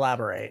yeah.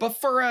 elaborate. But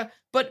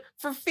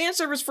for fan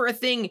service for a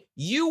thing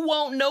you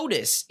won't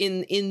notice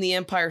in The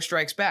Empire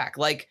Strikes Back,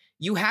 like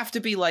you have to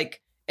be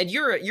like, and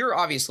you're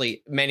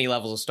obviously many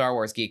levels of Star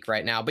Wars geek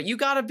right now, but you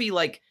got to be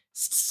like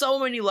so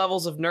many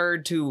levels of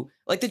nerd to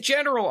like the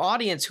general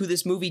audience who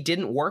this movie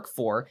didn't work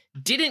for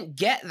didn't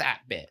get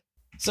that bit.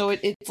 So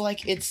it's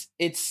like it's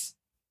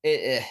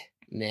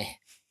meh.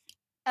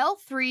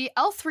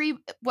 L3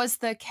 was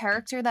the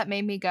character that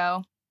made me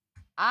go,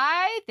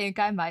 I think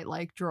I might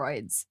like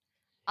droids.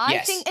 I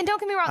Yes. think, and don't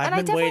get me wrong, and I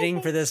I've been definitely waiting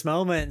think- for this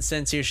moment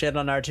since you shit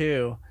on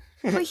R2.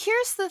 But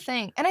here's the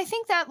thing, and I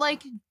think that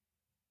like,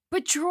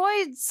 but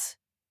droids,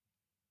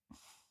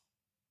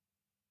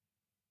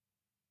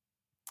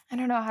 I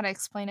don't know how to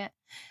explain it.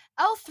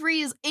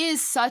 L3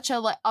 is such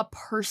a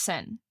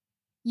person,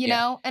 you Yeah.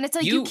 know, and it's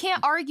like you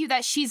can't argue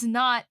that she's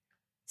not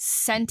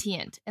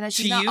sentient and that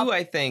she's To not you, a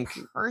I think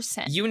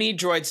person. you need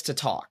droids to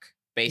talk,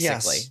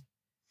 basically. Yes.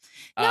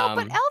 No,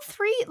 but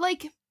L3,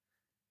 like,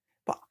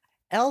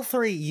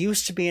 L3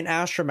 used to be an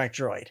astromech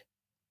droid,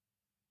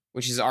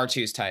 which is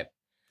R2's type.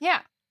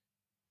 yeah,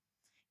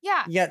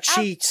 yet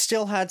she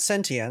still had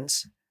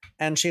sentience,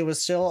 and she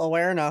was still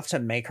aware enough to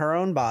make her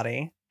own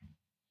body.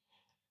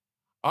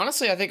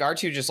 Honestly, I think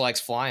R2 just likes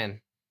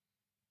flying.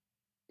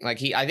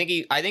 Like I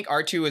think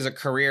R2 is a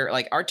career,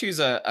 like R2's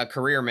a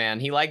career man.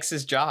 He likes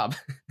his job.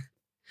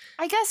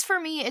 I guess for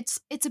me, it's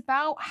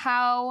about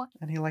how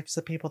And he likes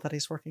the people that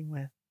he's working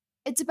with.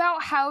 it's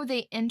about how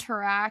they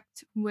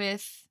interact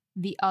with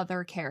the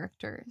other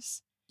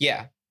characters.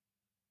 Yeah.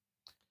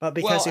 But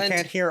because Well, you and-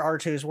 can't hear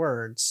R2's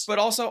words. But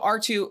also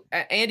R2,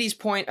 Andy's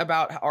point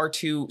about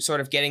R2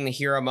 sort of getting the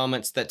hero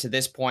moments that to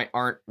this point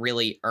aren't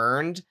really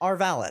earned. Are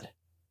valid.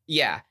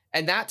 Yeah.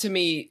 And that to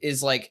me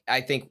is like,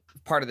 I think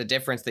part of the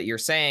difference that you're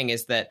saying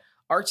is that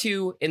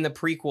R2 in the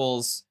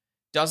prequels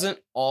doesn't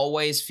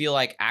always feel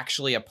like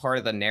actually a part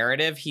of the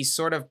narrative. He's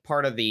sort of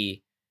part of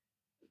the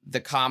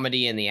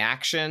comedy and the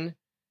action.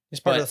 He's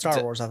part of But the Star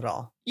to- Wars of it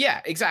all.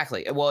 Yeah,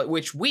 exactly. Well,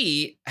 which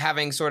we,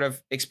 having sort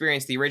of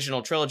experienced the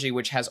original trilogy,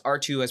 which has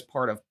R2 as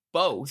part of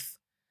both,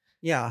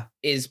 Yeah.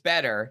 is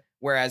better.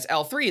 Whereas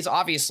L3 is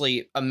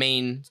obviously a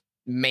main.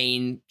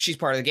 She's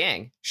part of the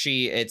gang.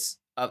 It's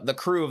the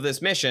crew of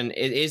this mission.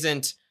 It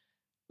isn't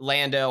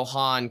Lando,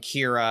 Han,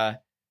 Kira,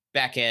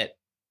 Beckett,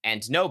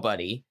 and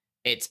nobody.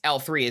 It's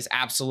L3 is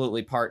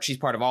absolutely she's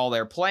part of all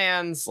their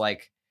plans.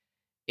 Like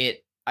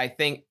it, I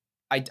think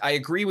I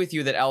agree with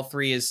you that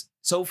L3 is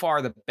so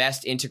far the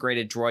best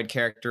integrated droid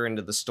character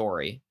into the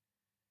story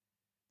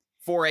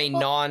for a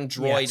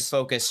non-droid yes.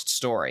 focused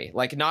story,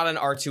 like not an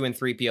R2 and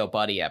 3PO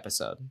buddy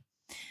episode.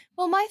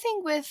 Well, my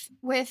thing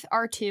with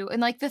R2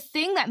 and like the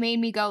thing that made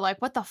me go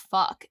like, what the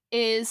fuck,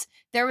 is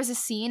there was a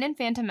scene in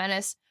Phantom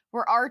Menace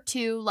where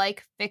R2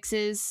 like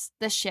fixes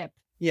the ship.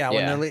 Yeah,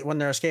 Yeah. when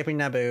they're escaping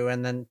Naboo,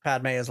 and then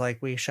Padme is like,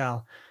 "We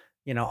shall,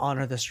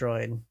 honor this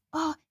droid."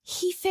 Oh,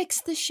 he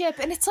fixed the ship,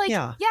 and it's like,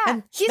 yeah,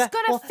 and he's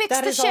gonna fix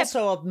that the is ship.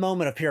 also a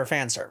moment of pure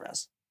fan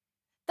service.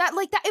 That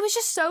it was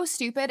just so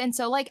stupid and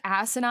so like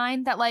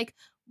asinine that like,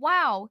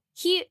 wow,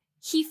 he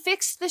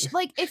fixed the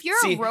like if you're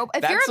See, a robot,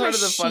 if that's you're a sort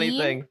of machine the funny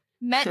thing.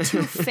 meant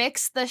to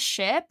fix the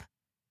ship,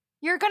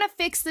 You're gonna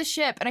fix the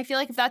ship. And I feel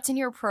like if that's in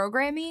your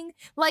programming,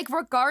 like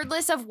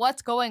regardless of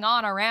what's going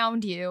on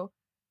around you,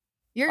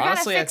 you're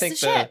Honestly, gonna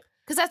fix the ship.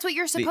 Because that's what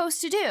you're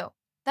supposed to do.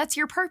 That's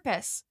your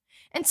purpose.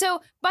 And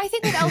so my thing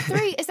with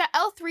L3 is that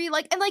L3,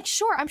 like, and like,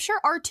 sure, I'm sure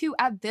R2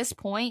 at this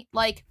point,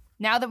 like,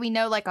 now that we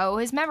know, like, oh,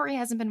 his memory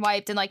hasn't been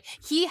wiped, and like,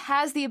 he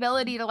has the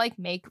ability to like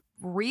make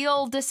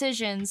real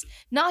decisions,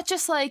 not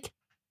just like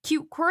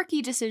cute,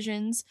 quirky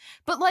decisions,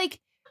 but like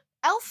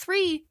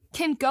L3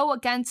 can go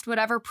against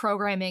whatever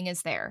programming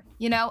is there.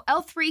 You know,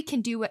 L3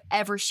 can do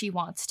whatever she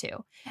wants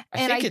to.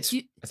 I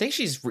think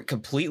she's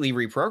completely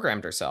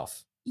reprogrammed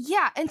herself.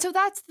 Yeah, and so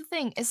that's the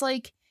thing. Is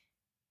like,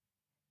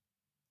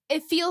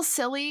 it feels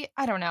silly.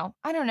 I don't know.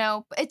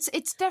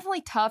 It's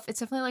definitely tough. It's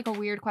definitely like a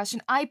weird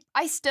question. I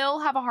still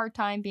have a hard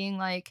time being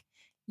like,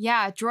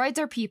 yeah, droids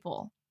are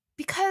people,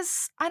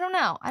 because I don't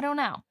know.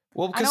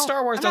 Well, because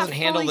Star Wars doesn't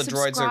handle the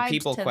droids or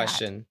people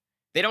question.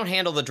 They don't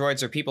handle the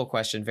droids or people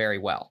question very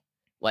well.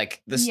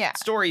 Like the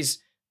stories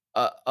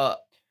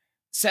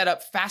set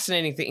up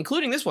fascinating things,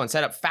 including this one,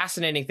 set up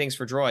fascinating things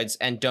for droids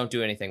and don't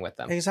do anything with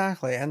them.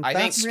 Exactly. And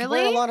I think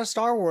where a lot of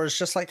Star Wars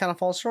just like kind of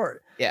falls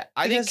short. Yeah.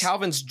 I think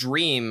Calvin's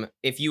dream,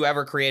 if you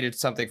ever created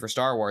something for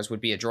Star Wars,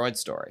 would be a droid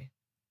story.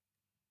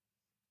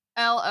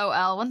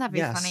 LOL. Wouldn't that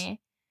be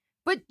funny?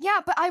 But yeah,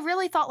 but I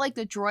really thought like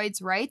the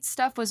droids' rights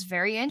stuff was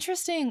very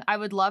interesting. I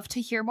would love to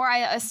hear more. I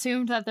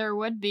assumed that there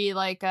would be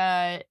like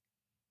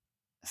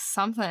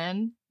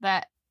something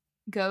that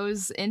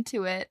goes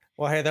into it.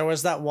 Well, hey, there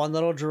was that one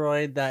little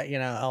droid that, you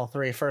know,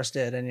 L3 first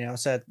did and, you know,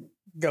 said,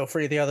 go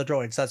free the other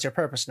droids. That's your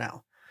purpose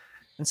now.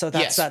 And so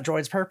that's that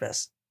droid's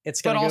purpose.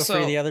 It's going to go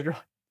free the other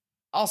droid.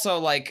 Also,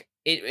 like,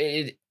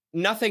 it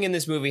nothing in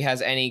this movie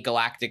has any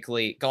galactic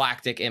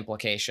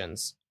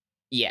implications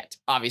yet.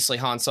 Obviously,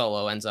 Han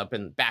Solo ends up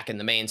back in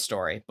the main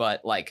story,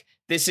 but like,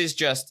 this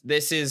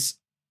is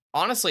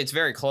honestly, it's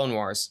very Clone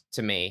Wars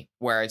to me,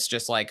 where it's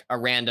just like a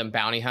random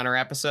bounty hunter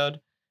episode.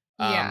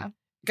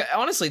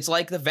 Honestly, it's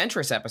like the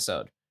Ventress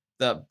episode,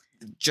 the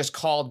just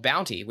called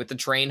Bounty with the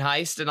train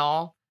heist and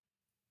all.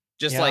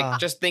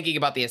 Just thinking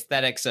about the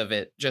aesthetics of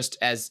it, just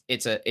as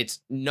it's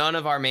none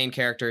of our main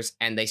characters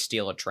and they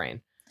steal a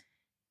train.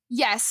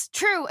 Yes,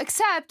 true.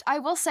 Except I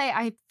will say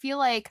I feel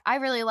like I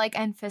really like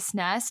Enfys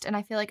Nest, and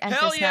I feel like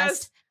Enfys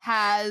Nest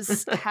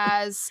has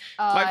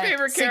my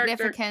favorite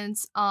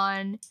significance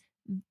on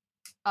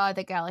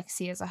the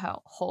galaxy as a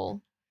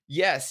whole.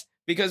 Yes.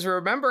 Because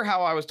remember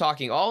how I was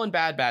talking all in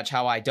Bad Batch,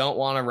 how I don't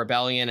want a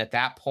rebellion at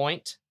that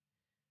point?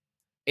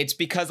 It's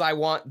because I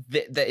want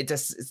it to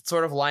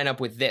sort of line up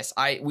with this.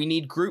 We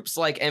need groups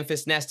like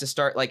Enfys Nest to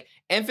start. Like,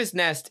 Enfys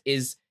Nest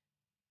is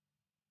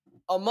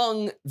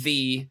among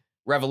the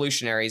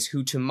revolutionaries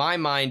who, to my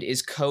mind,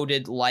 is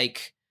coded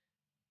like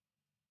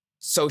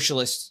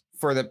socialists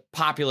for the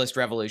populist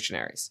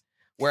revolutionaries.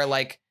 Where,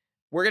 like,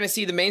 we're going to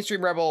see the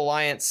mainstream Rebel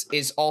Alliance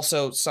is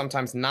also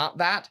sometimes not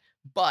that,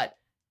 but,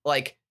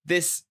 like,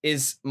 this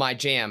is my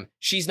jam.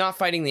 She's not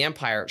fighting the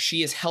Empire.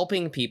 She is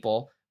helping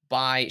people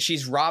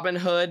she's Robin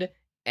Hood,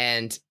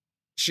 and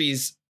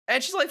she's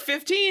like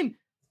 15.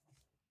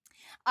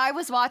 I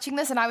was watching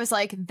this and I was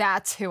like,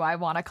 that's who I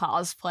want to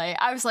cosplay.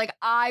 I was like,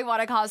 I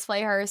want to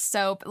cosplay her.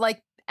 So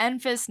like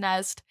Enfys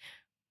Nest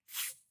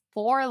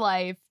for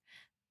life.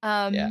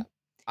 Yeah.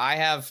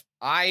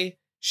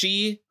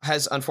 She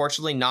has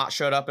unfortunately not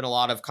showed up in a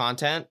lot of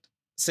content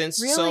since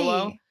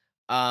Solo.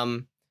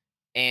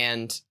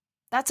 And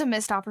that's a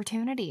missed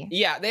opportunity.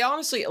 Yeah, they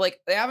honestly, like,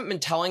 they haven't been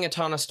telling a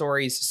ton of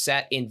stories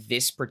set in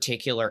this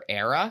particular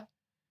era.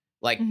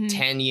 Like,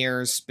 10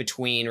 years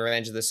between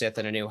Revenge of the Sith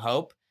and A New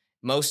Hope.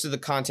 Most of the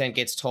content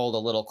gets told a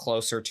little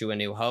closer to A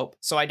New Hope.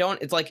 So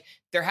it's like,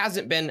 there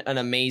hasn't been an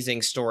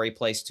amazing story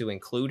place to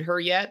include her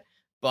yet.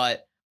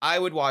 But I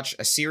would watch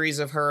a series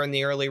of her in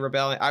the early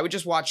Rebellion. I would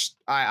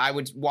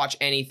watch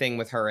anything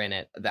with her in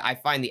it. I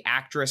find the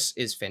actress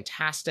is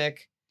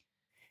fantastic.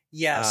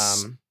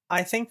 Yes.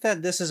 I think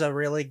that this is a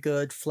really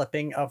good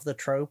flipping of the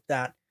trope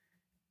that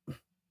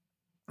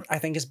I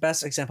think is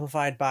best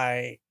exemplified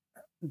by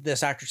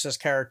this actress's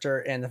character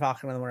in The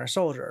Falcon and the Winter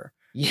Soldier.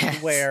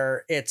 Yes.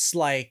 Where it's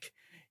like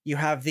you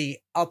have the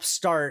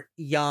upstart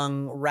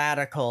young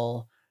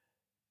radical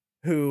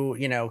who,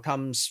 you know,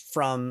 comes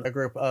from a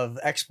group of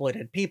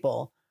exploited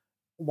people,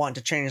 want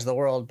to change the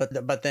world,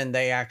 but then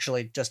they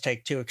actually just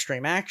take two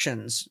extreme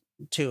actions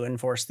to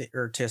enforce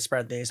to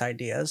spread these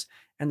ideas.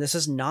 And this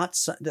is not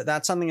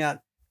that's something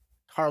that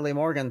Carly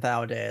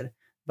Morgenthau did,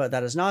 but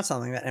that is not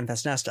something that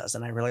Enfys Nest does,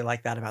 and I really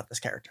like that about this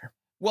character.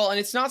 Well, and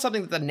it's not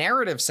something that the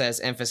narrative says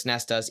Enfys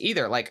Nest does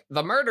either. Like,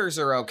 the murders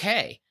are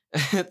okay.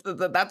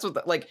 That's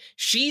what like,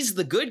 she's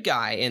the good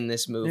guy in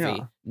this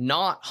movie,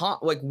 not Han.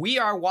 Like, we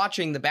are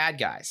watching the bad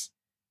guys.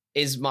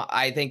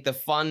 I think the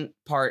fun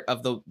part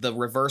of the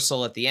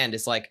reversal at the end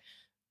is like,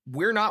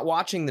 we're not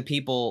watching the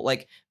people.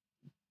 Like,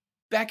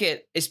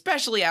 Beckett,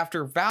 especially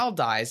after Val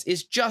dies,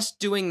 is just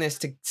doing this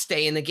to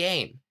stay in the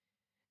game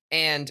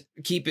and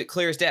keep it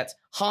clear as debts.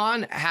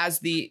 Han has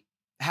the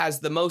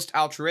most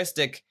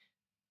altruistic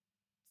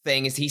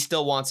thing is he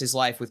still wants his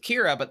life with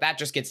Kira, but that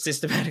just gets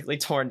systematically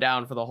torn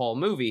down for the whole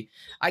movie.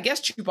 I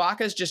guess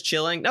Chewbacca's just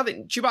chilling.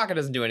 Chewbacca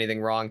doesn't do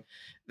anything wrong.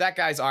 That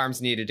guy's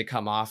arms needed to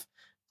come off.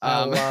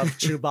 I love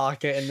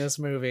Chewbacca in this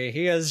movie.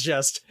 He is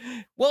just...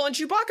 Well, and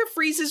Chewbacca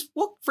frees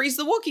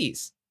the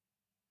Wookiees.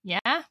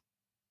 Yeah.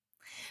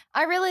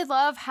 I really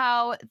love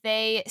how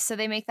they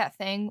make that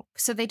thing.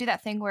 So they do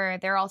that thing where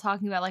they're all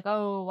talking about like,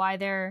 oh, why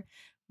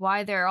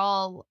they're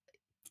all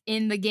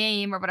in the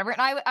game or whatever.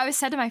 And I was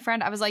said to my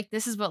friend, I was like,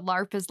 this is what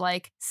LARP is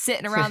like,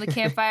 sitting around the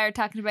campfire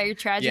talking about your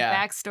tragic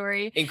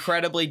backstory.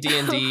 Incredibly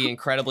D&D,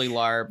 incredibly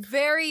LARP.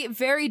 Very,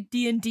 very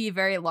D&D,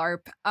 very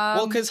LARP.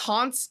 Well, because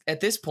Han's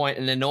at this point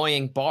an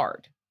annoying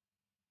bard.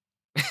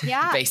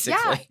 Yeah,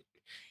 basically.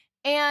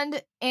 Yeah.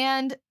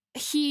 And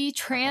he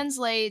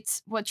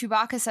translates what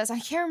Chewbacca says. I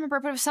can't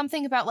remember, but it was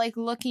something about like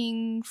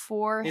looking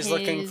for He's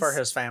looking for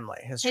his family,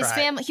 his tribe.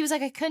 Family. He was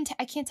like, I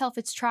can't tell if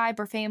it's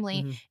tribe or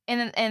family.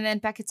 Mm-hmm. And then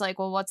Beckett's like,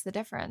 well, what's the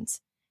difference?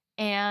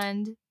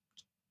 And do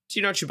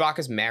you know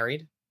Chewbacca's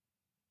married?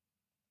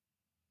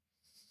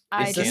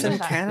 Is this in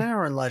canon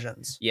or in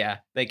Legends? Yeah,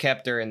 they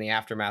kept her in the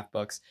Aftermath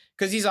books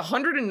because he's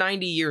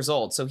 190 years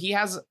old, so he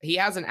has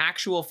an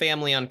actual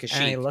family on Kashyyyk.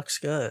 And he looks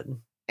good.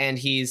 And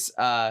he's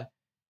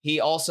he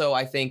also,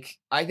 I think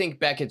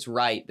Beckett's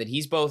right that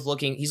he's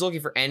looking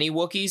for any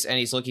Wookiees and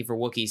he's looking for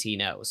Wookiees he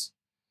knows.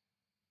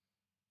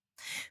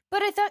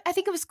 But I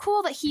think it was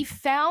cool that he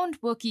found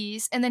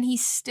Wookiees and then he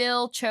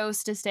still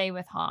chose to stay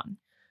with Han.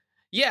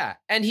 Yeah,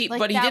 and he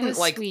didn't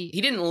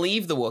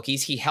leave the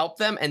Wookiees. He helped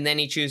them and then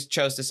he chose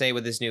to stay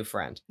with his new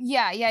friend.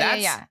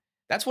 Yeah.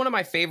 That's one of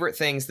my favorite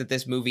things that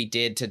this movie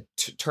did to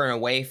turn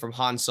away from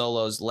Han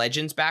Solo's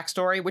Legends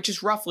backstory, which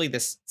is roughly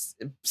the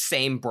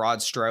same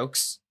broad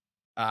strokes.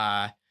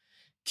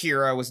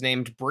 Kira was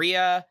named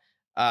Bria.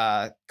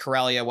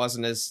 Corellia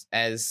wasn't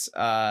as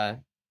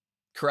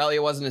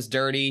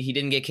dirty. He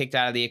didn't get kicked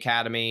out of the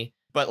academy.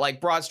 But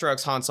like broad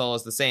strokes, Han Solo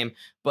is the same.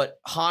 But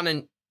Han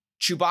and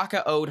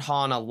Chewbacca owed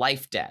Han a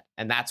life debt,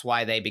 and that's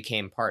why they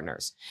became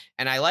partners.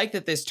 And I like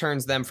that this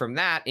turns them from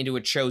that into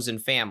a chosen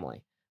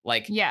family.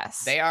 Like,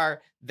 yes,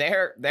 they're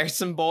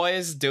some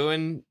boys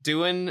doing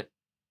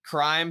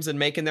crimes and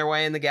making their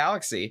way in the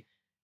galaxy.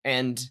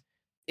 And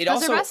it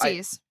also,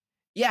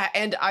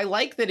 and I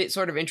like that it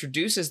sort of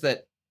introduces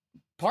that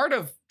part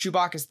of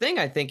Chewbacca's thing,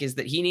 I think, is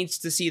that he needs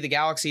to see the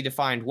galaxy to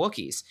find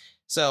Wookiees.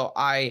 So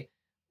I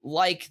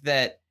like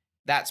that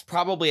that's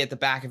probably at the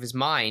back of his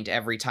mind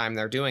every time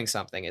they're doing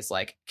something. It's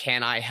like,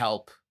 can I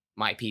help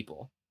my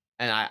people?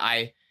 And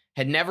I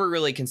had never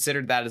really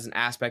considered that as an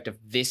aspect of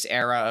this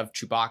era of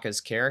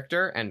Chewbacca's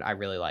character, and I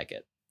really like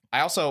it. I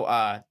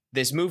also,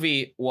 this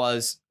movie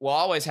will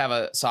always have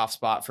a soft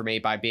spot for me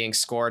by being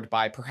scored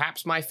by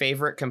perhaps my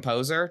favorite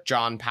composer,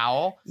 John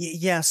Powell.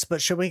 Yes,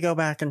 but should we go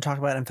back and talk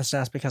about Enfys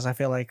Nest? Because I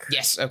feel like...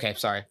 Yes, okay,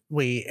 sorry.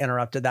 We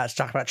interrupted that to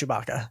talk about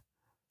Chewbacca.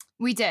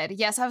 We did,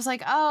 yes. I was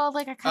like, I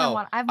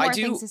have more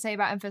things to say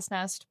about Enfys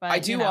Nest, but I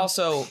do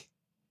also...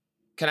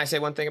 Can I say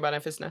one thing about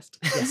Enfys Nest?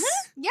 Yes.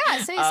 Yeah,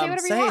 say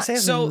whatever you want. Say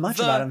as much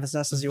about Enfys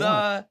Nest as you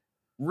want.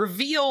 The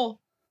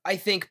reveal, I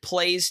think,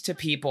 plays to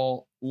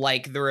people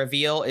like the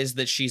reveal is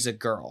that she's a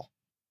girl.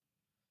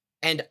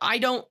 And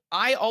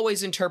I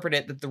always interpret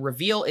it that the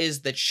reveal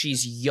is that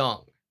she's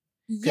young.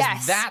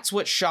 Yes. That's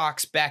what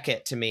shocks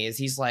Beckett to me, is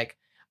he's like,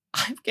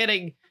 I'm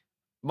getting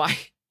my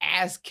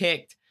ass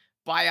kicked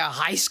by a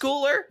high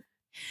schooler?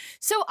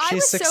 So I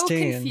was so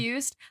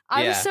confused.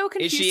 I was so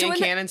confused. Is she in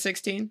canon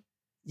 16?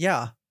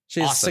 Yeah.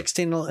 She's awesome.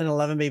 16 and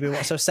 11 baby,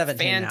 so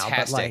 17 Fantastic.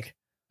 Now. But like,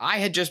 I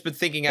had just been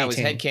thinking 18. I was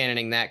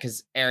headcanoning that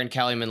because Erin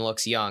Kellyman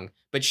looks young,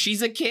 but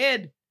she's a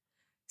kid.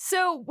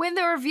 So when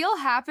the reveal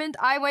happened,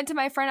 I went to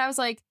my friend. I was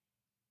like,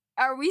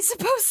 are we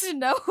supposed to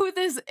know who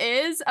this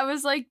is? I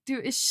was like,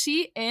 dude, is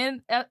she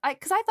in?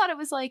 Because I thought it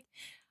was like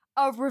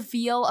a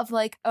reveal of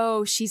like,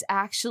 oh, she's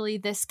actually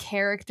this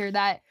character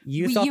that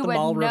you thought the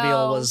Maul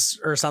reveal was,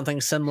 or something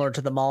similar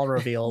to the Maul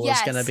reveal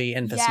was going to be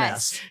Enfys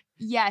Nest.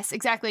 Yes,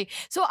 exactly.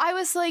 So I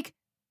was like,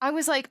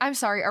 I'm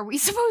sorry, are we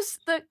supposed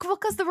to?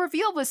 Because the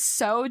reveal was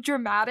so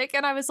dramatic,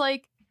 and I was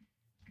like,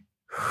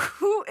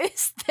 who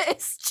is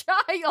this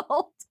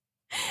child?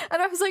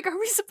 And I was like, are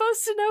we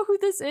supposed to know who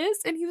this is?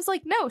 And he was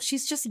like, no,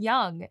 she's just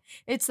young.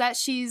 It's that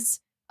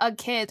she's a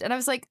kid. And I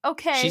was like,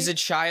 okay. She's a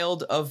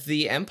child of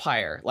the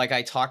Empire, like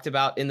I talked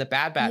about in the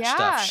Bad Batch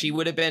stuff. She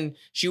would have been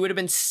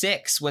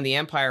 6 when the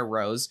Empire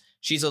rose.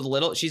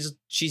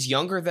 She's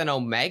younger than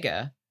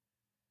Omega.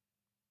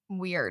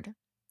 Weird.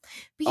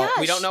 But yeah,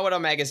 we don't know what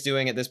Omega's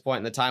doing at this point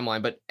in the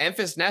timeline, but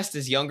Enfys Nest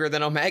is younger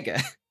than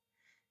Omega.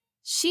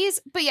 So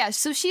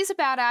she's a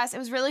badass. It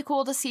was really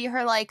cool to see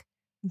her like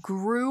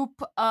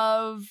group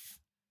of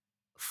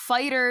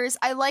fighters.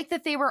 I like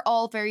that they were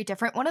all very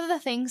different. One of the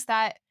things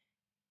that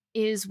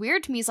is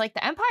weird to me is like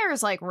the Empire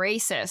is like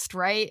racist,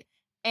 right?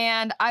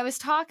 And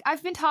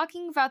I've been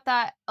talking about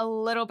that a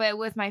little bit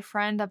with my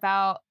friend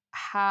about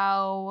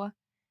how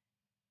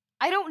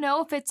I don't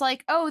know if it's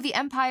like, oh, the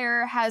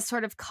Empire has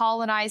sort of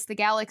colonized the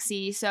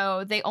galaxy,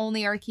 so they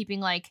only are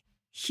keeping like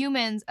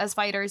humans as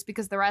fighters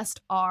because the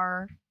rest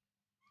are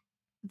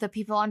the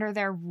people under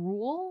their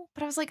rule.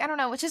 But I was like, I don't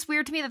know. It's just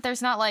weird to me that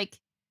there's not like.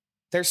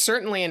 There's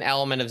certainly an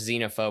element of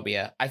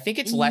xenophobia. I think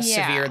it's less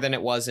severe than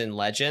it was in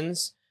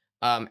Legends.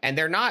 And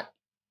they're not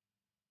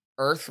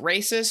Earth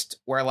racist,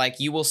 where like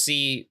you will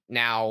see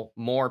now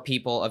more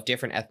people of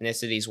different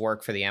ethnicities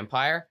work for the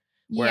Empire.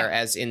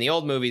 Whereas in the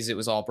old movies, it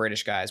was all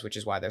British guys, which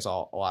is why there's a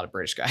lot of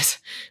British guys.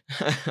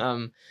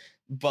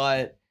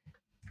 But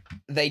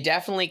they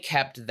definitely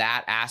kept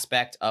that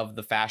aspect of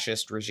the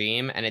fascist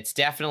regime. And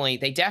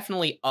they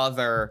definitely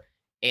other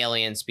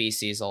alien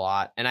species a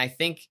lot. And I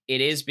think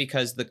it is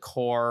because the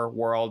core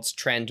worlds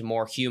trend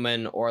more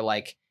human or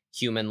like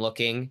human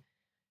looking.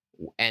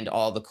 And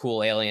all the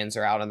cool aliens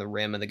are out on the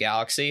rim of the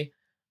galaxy.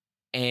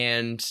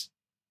 And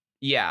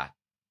yeah,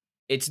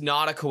 it's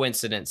not a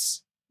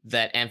coincidence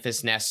that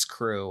Enfys Nest's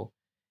crew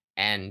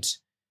and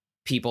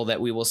people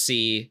that we will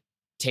see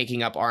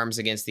taking up arms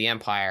against the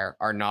Empire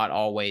are not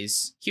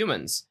always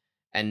humans.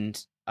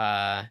 And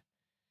a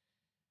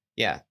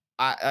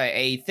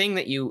thing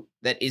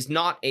that is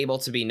not able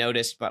to be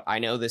noticed, but I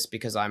know this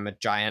because I'm a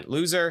giant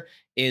loser,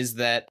 is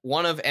that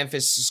one of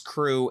Enfys'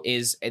 crew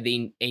is a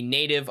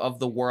native of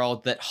the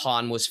world that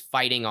Han was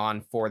fighting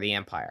on for the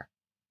Empire.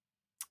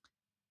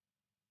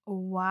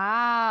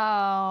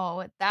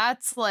 Wow.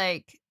 That's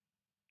like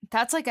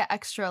an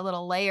extra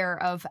little layer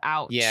of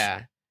ouch.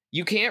 Yeah.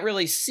 You can't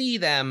really see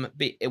them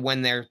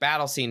when their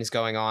battle scene is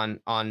going on,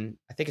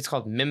 I think it's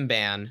called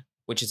Mimban,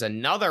 which is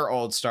another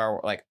old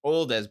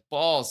old as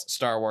balls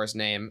Star Wars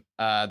name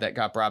that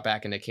got brought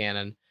back into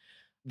canon.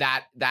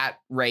 That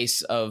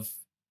race of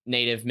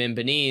native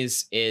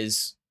Mimbanese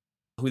is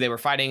who they were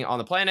fighting on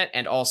the planet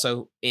and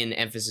also in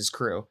Enfys'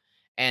 crew.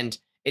 And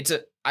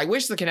I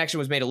wish the connection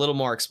was made a little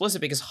more explicit,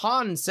 because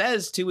Han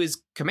says to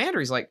his commander,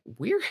 he's like,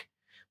 we're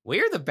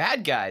the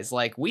bad guys.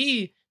 Like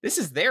this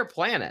is their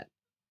planet.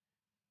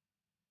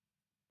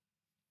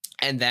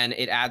 And then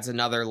it adds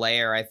another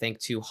layer, I think,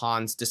 to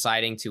Han's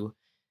deciding to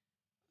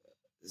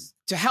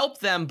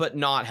help them, but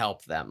not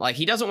help them. Like,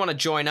 he doesn't want to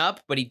join up,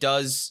 but he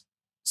does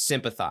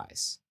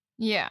sympathize.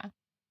 Yeah.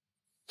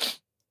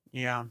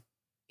 Yeah.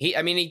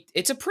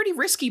 It's a pretty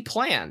risky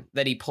plan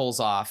that he pulls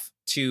off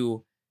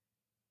to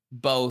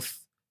both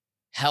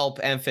help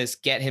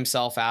Enfys get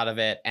himself out of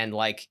it, and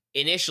like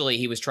initially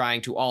he was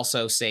trying to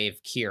also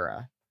save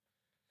Qi'ra.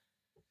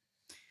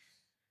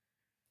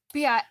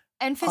 But yeah,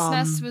 Enfys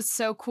Nest was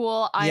so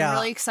cool. I'm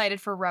really excited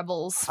for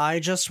Rebels. I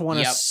just want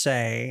to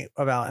say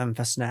about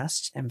Enfys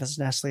Nest. Enfys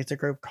Nest leads a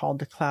group called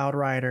the Cloud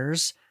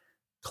Riders.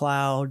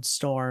 Cloud,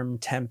 Storm,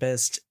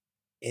 Tempest.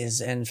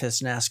 Is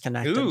Enfys Nest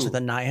connected to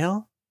the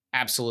Nihil?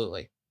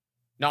 Absolutely.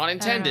 Not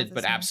intended,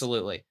 but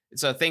absolutely.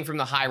 It's a thing from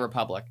the High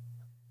Republic.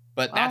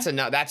 But that's a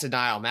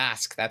Nihil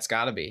mask. That's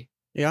got to be.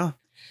 Yeah.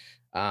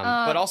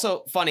 But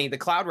also funny, the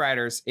Cloud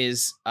Riders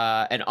is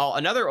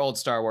another old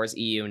Star Wars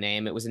EU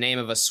name. It was the name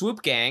of a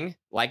swoop gang,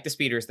 like the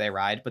speeders they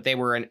ride, but they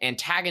were an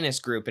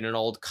antagonist group in an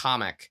old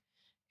comic.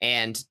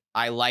 And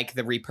I like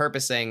the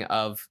repurposing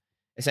of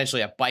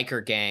essentially a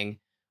biker gang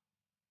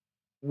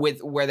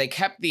where they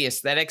kept the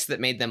aesthetics that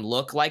made them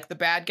look like the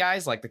bad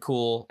guys, like the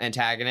cool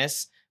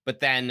antagonists. But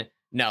then,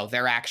 no,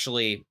 they're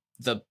actually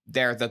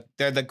they're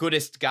the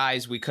goodest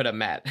guys we could have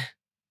met. I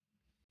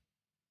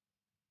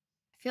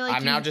feel like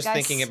I'm now just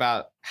thinking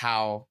about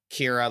how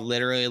Qi'ra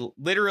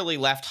literally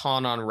left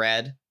Han on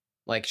red.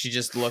 Like, she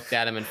just looked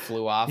at him and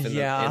flew off in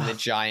the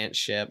giant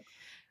ship.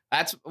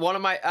 That's one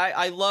of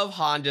I love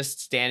Han just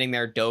standing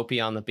there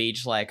dopey on the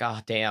beach like, oh,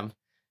 damn,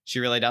 she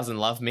really doesn't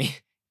love me.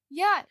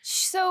 Yeah,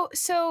 so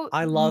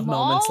I love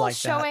Maul moments like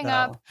showing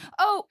that, up.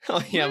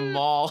 Oh yeah,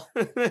 Maul.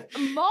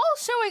 Maul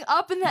showing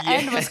up in the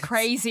end was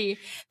crazy.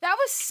 That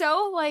was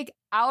so like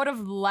out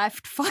of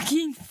left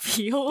fucking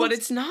field. But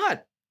it's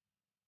not.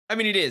 I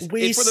mean, it is. For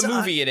the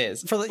movie, it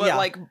is.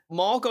 Like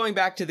Maul going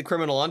back to the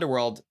criminal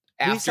underworld.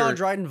 We saw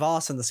Dryden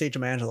Voss in the Siege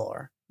of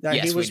Mandalore.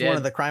 Yes, he was one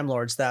of the crime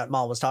lords that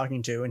Maul was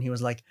talking to, and he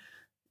was like,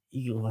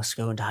 "You must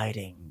go into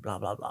hiding." Blah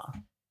blah blah.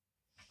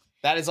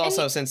 That is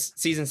also, since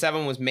season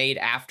 7 was made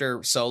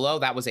after Solo,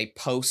 that was a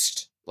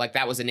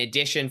that was an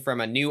addition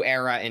from a new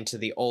era into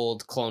the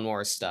old Clone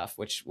Wars stuff,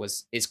 which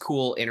is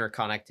cool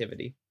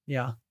interconnectivity.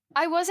 Yeah.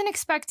 I wasn't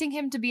expecting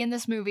him to be in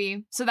this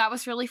movie, so that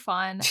was really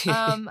fun.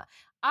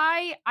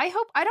 I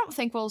don't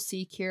think we'll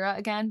see Qi'ra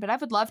again, but I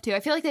would love to. I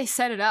feel like they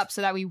set it up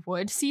so that we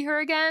would see her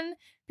again,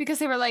 because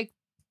they were like,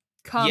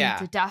 come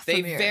to Dathomir.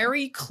 They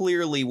very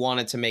clearly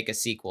wanted to make a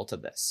sequel to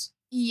this.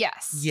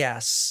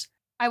 Yes.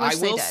 I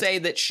will say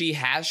that she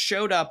has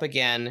showed up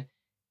again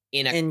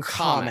in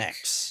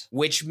comics,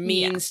 which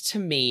means to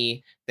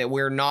me that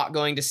we're not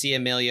going to see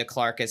Emilia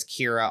Clarke as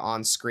Qi'ra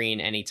on screen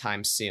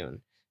anytime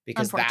soon,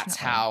 because that's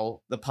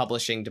how the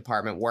publishing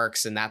department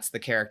works, and that's the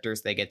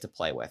characters they get to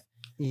play with.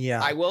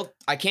 Yeah.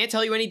 I can't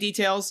tell you any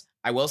details.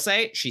 I will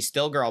say she's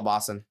still girl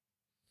bossing.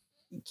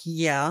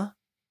 Yeah.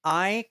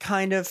 I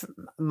kind of,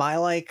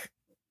 my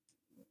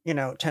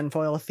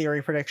tinfoil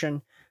theory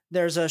prediction,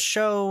 there's a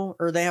show,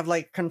 or they have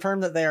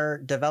confirmed that they're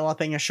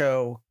developing a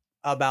show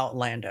about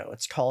Lando.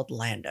 It's called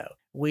Lando.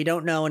 We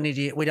don't know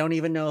we don't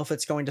even know if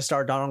it's going to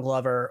star Donald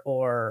Glover,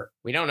 or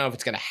we don't know if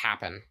it's going to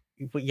happen.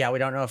 we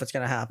don't know if it's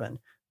going to happen.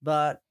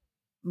 But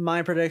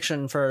my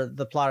prediction for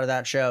the plot of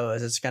that show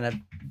is it's going to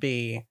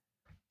be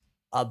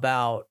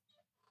about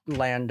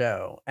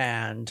Lando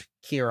and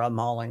Qi'ra,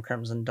 Maul, and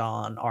Crimson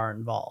Dawn are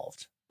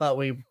involved. But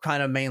we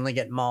kind of mainly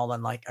get Maul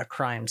in like a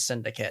crime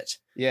syndicate.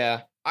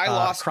 Yeah. I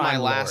lost my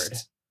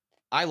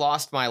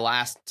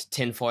last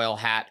tinfoil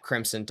hat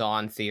Crimson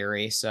Dawn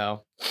theory,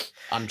 so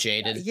I'm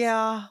jaded.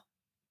 Yeah.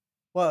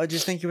 Well, did you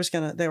think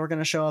they were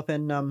gonna show up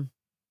in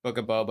Book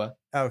of Boba?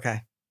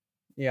 Okay.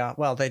 Yeah,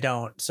 well, they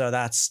don't, so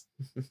that's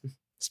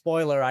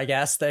spoiler, I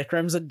guess. That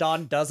Crimson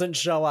Dawn doesn't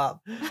show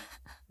up.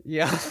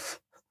 Yeah.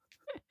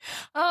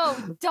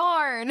 Oh,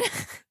 darn.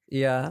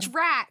 Yeah.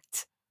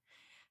 Drat.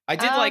 I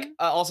did like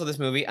also this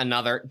movie,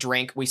 another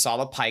drink. We saw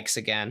the Pikes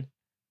again.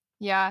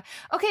 Yeah.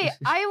 Okay,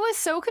 I was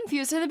so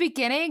confused in the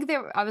beginning.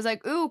 I was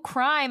like, ooh,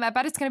 crime. I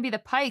bet it's going to be the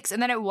Pikes.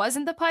 And then it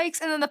wasn't the Pikes.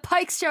 And then the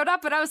Pikes showed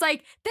up and I was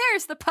like,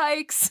 there's the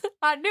Pikes.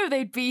 I knew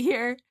they'd be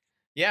here.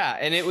 Yeah,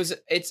 and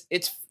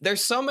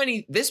there's so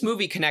many. This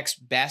movie connects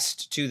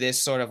best to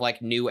this sort of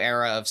like new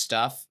era of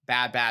stuff.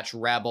 Bad Batch,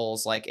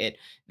 Rebels,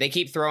 they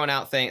keep throwing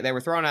out things. They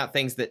were throwing out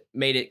things that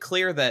made it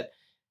clear that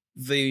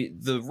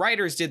the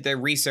writers did their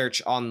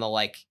research on the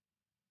like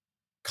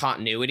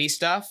continuity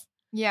stuff.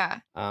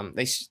 Yeah.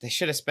 They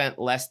should have spent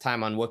less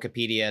time on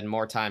Wikipedia and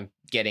more time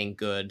getting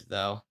good,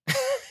 though.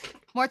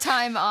 More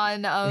time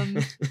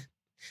on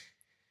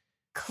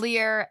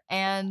clear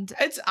and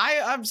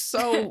I'm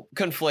so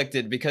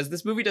conflicted because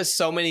this movie does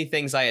so many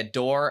things I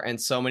adore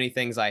and so many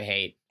things I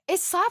hate. It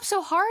slaps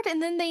so hard,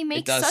 and then they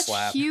make such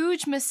slap.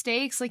 huge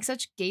mistakes, like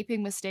such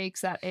gaping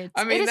mistakes that it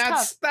is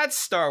tough. That's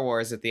Star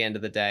Wars at the end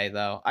of the day,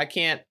 though. I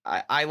can't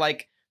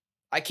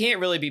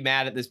really be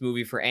mad at this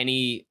movie for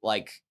any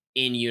like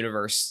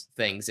in-universe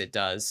things it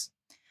does.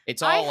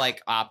 It's all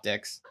like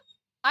optics.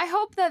 I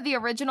hope that the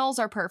originals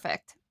are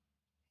perfect.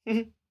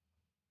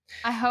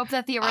 I hope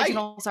that the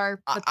originals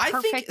are the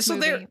perfect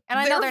movie. And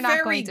I know they're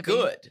not going to be. They're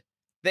very good.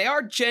 They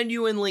are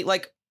genuinely,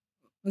 like,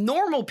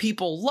 normal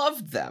people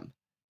loved them.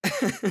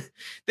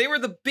 They were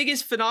the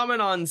biggest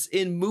phenomenons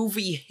in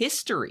movie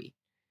history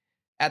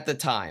at the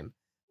time.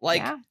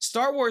 Like,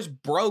 Star Wars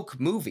broke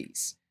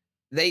movies.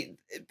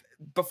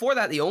 Before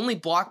that,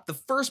 the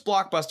first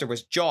blockbuster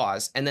was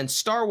Jaws, and then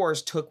Star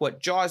Wars took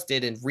what Jaws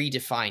did and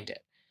redefined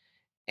it.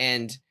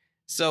 And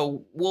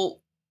so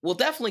we'll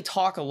definitely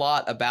talk a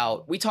lot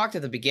about, we talked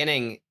at the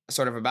beginning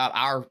sort of about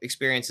our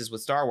experiences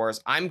with Star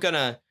Wars. I'm going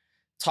to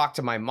talk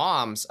to my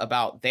moms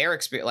about their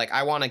experience. Like,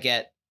 I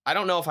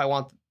don't know if I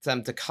want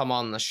them to come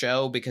on the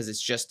show because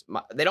it's just,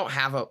 they don't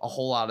have a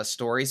whole lot of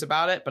stories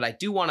about it, but I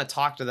do want to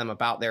talk to them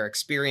about their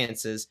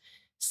experiences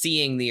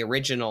seeing the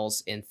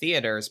originals in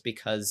theaters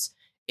because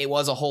it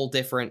was a whole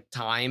different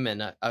time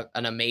and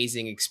an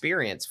amazing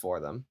experience for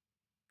them.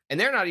 And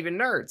they're not even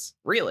nerds,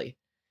 really.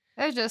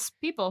 They're just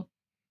people.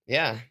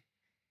 Yeah.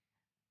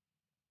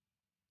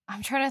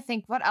 I'm trying to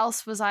think, what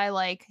else was I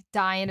like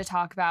dying to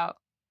talk about?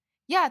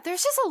 Yeah,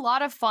 there's just a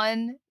lot of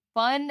fun,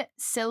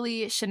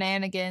 silly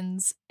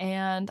shenanigans,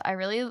 and I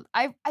really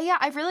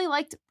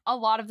liked a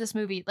lot of this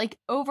movie. Like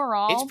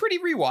overall, it's pretty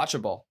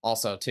rewatchable.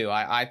 Also, too,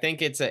 I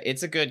think it's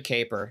a good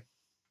caper.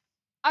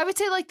 I would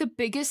say like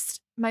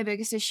my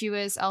biggest issue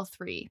is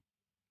L3,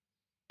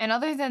 and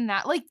other than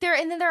that, like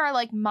there are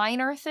like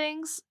minor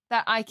things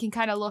that I can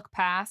kind of look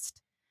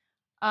past,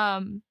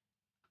 but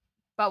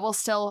will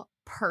still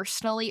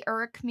personally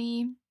irk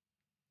me.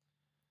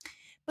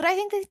 But I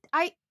think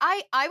that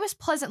I was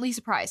pleasantly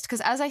surprised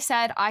because, as I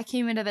said, I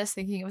came into this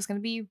thinking it was going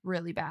to be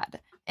really bad,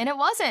 and it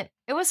wasn't.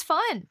 It was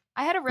fun.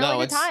 I had a really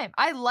good time.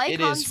 I like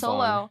Han Solo.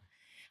 Fun.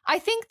 I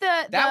think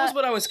that was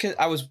what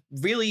I was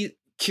really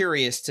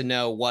curious to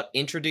know what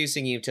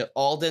introducing you to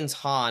Alden's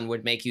Han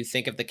would make you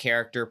think of the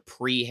character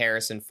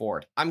pre-Harrison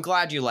Ford. I'm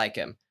glad you like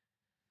him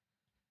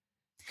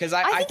because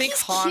I think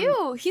he's Han,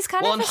 cute. He's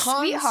kind of a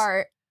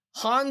sweetheart.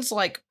 Han's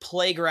like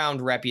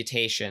playground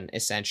reputation,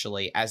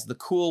 essentially, as the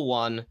cool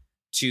one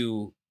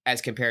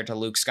as compared to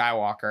Luke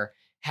Skywalker,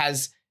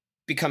 has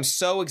become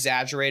so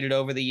exaggerated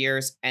over the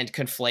years and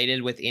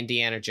conflated with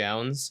Indiana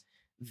Jones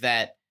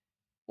that,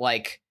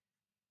 like,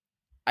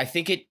 I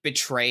think it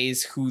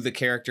betrays who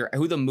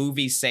the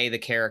movies say the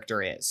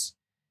character is.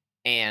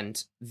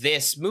 And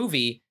this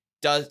movie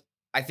does.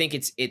 I think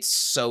it's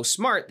so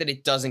smart that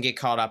it doesn't get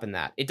caught up in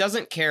that. It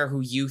doesn't care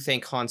who you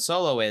think Han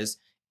Solo is.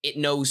 It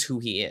knows who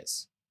he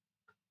is.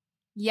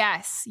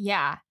 Yes.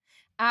 Yeah.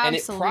 Absolutely. And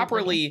it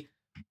properly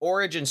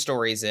origin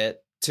stories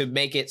it to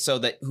make it so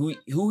that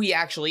who he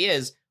actually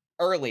is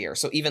earlier.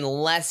 So even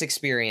less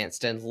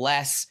experienced and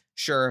less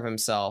sure of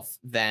himself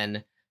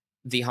than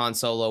the Han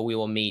Solo we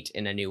will meet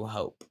in A New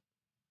Hope.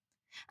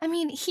 I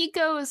mean, he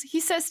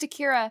says to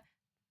Qi'ra,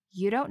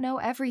 "You don't know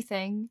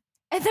everything,"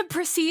 and then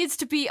proceeds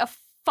to be a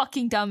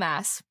fucking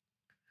dumbass.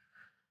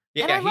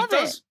 Yeah, and I love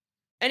it.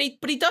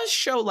 But he does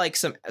show like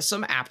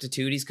some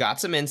aptitude. He's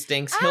got some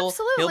instincts.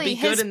 Absolutely. He'll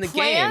be good in the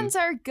game. His plans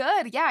are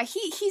good. Yeah,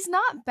 he's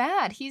not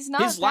bad. His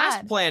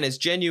last plan is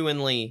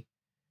genuinely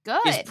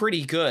good. Is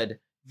pretty good.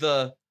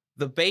 The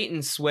bait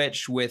and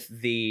switch with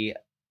the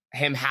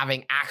him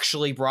having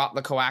actually brought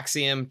the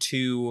coaxium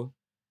to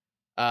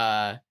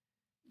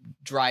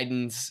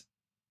Dryden's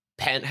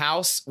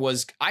penthouse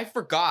was, I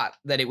forgot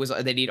that it was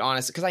that he'd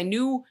honest, because I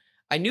knew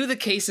the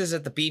cases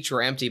at the beach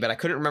were empty, but I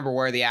couldn't remember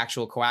where the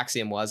actual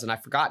coaxium was, and I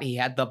forgot he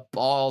had the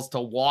balls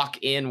to walk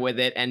in with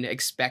it and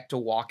expect to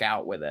walk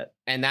out with it.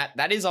 And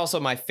that is also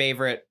my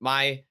favorite.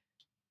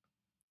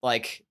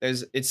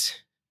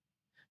 It's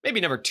maybe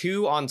number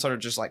 2 on sort of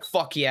just like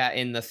fuck yeah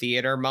in the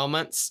theater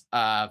moments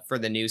for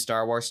the new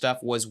Star Wars stuff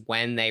was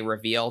when they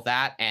reveal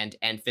that and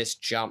Enfys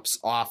jumps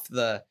off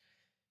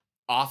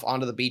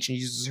onto the beach and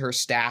uses her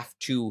staff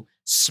to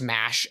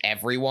smash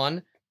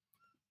everyone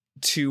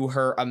to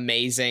her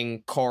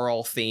amazing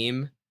choral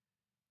theme.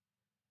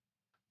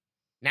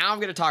 Now I'm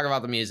going to talk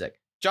about the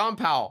music. John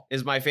Powell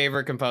is my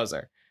favorite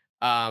composer.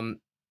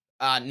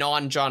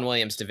 Non-John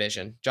Williams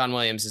division. John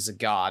Williams is a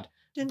god.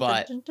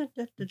 But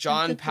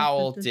John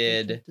Powell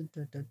did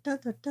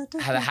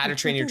How to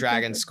Train Your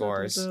Dragon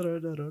scores,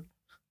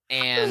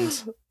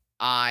 and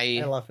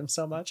I love him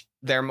so much.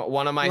 They're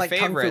one of my like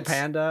favorites.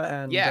 Kung Fu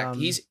Panda, and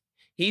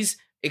he's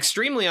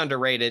extremely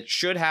underrated.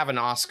 Should have an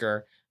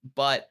Oscar,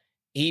 but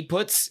he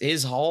puts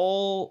his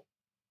whole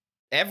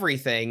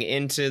everything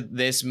into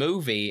this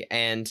movie,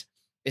 and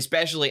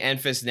especially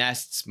Enfys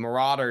Nest's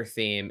Marauder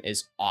theme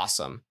is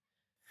awesome.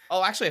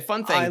 Oh, actually, a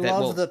fun thing. I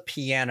love the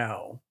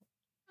piano.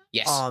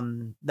 Yes.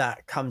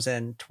 That comes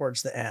in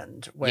towards the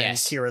end when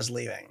Kira's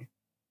leaving.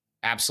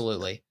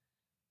 Absolutely.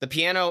 The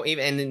piano,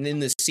 even and in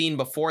the scene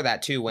before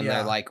that too, when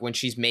they're like when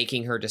she's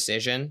making her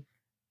decision.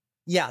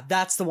 Yeah,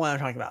 that's the one I'm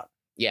talking about.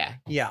 Yeah.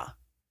 Yeah.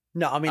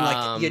 No, I mean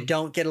like you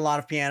don't get a lot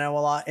of piano a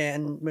lot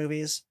in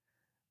movies.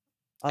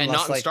 And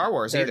not in Star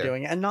Wars either.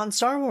 Doing it. And not in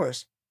Star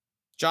Wars.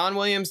 John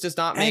Williams does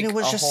not make a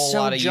whole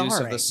lot of use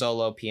of the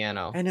solo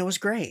piano. And it was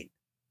great.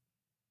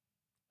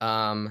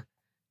 And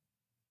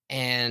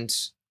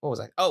what was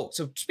I? Oh,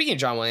 so speaking of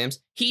John Williams,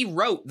 he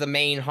wrote the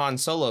main Han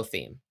Solo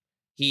theme.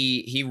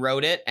 He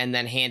wrote it and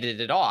then handed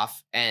it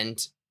off,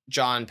 and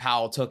John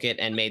Powell took it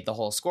and made the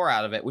whole score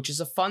out of it, which is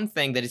a fun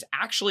thing that is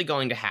actually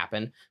going to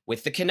happen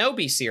with the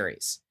Kenobi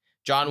series.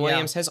 John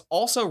Williams has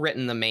also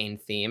written the main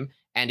theme,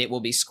 and it will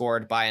be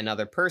scored by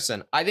another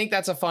person. I think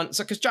that's a fun...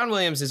 So, because John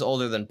Williams is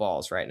older than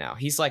balls right now.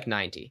 He's like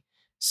 90.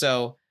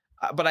 So,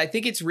 but I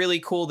think it's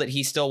really cool that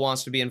he still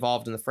wants to be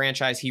involved in the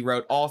franchise. He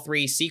wrote all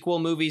 3 sequel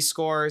movie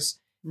scores.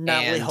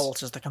 Natalie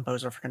Holt is the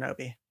composer for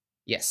Kenobi.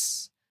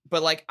 Yes.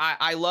 But like,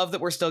 I love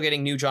that we're still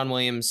getting new John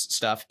Williams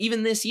stuff,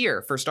 even this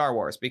year for Star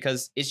Wars,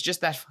 because it's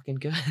just that fucking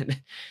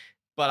good.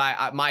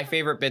 But my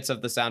favorite bits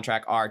of the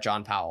soundtrack are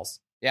John Powell's.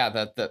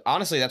 Yeah,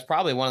 honestly, that's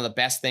probably one of the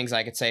best things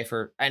I could say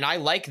for, and I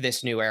like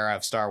this new era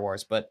of Star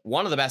Wars, but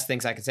one of the best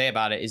things I could say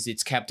about it is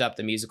it's kept up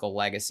the musical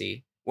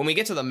legacy. When we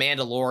get to The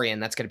Mandalorian,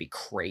 that's going to be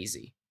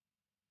crazy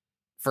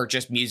for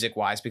just music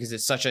wise, because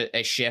it's such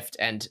a shift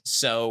and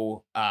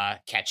so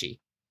catchy.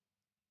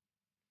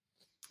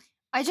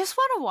 I just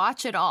want to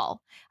watch it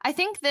all. I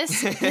think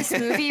this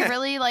movie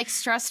really like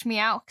stressed me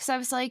out because I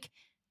was like,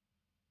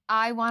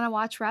 I want to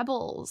watch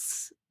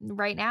Rebels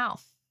right now.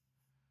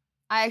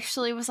 I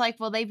actually was like,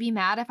 will they be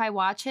mad if I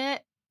watch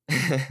it?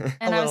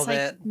 And I was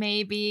like,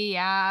 maybe,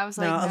 yeah. I was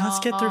like, no,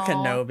 let's get through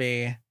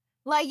Kenobi.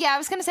 Like, yeah, I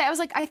was gonna say, I was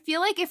like, I feel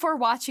like if we're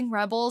watching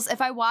Rebels,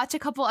 if I watch a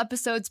couple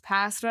episodes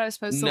past what I was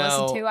supposed to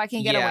listen to, I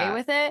can get away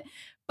with it.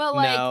 But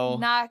like,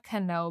 not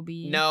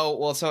Kenobi. No,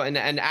 well, so and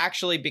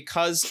actually,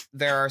 because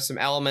there are some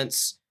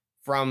elements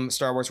from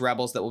Star Wars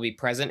Rebels that will be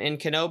present in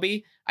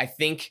Kenobi, I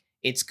think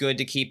it's good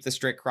to keep the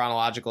strict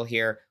chronological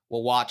here.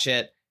 We'll watch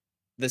it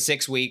the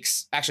 6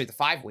 weeks, actually the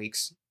 5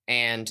 weeks,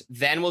 and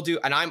then we'll do.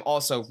 And I'm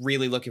also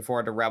really looking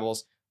forward to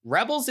Rebels.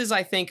 Rebels is,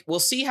 I think, we'll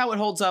see how it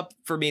holds up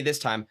for me this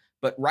time.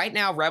 But right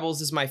now,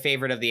 Rebels is my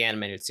favorite of the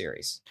animated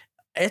series.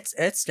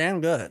 It's damn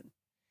good.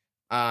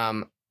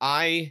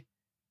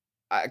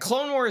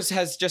 Clone Wars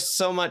has just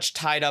so much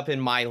tied up in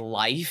my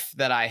life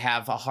that I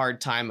have a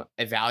hard time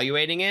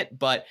evaluating it,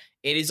 but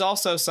it is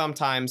also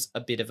sometimes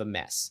a bit of a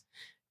mess.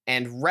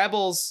 And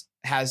Rebels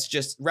has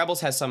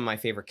some of my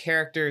favorite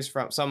characters,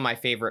 from some of my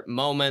favorite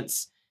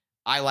moments.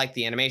 I like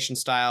the animation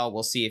style.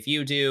 We'll see if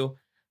you do,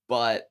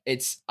 but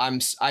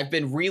I've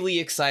been really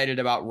excited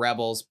about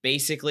Rebels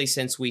basically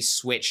since we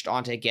switched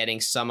onto getting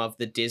some of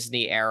the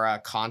Disney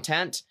era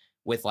content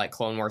with like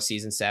Clone Wars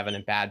Season 7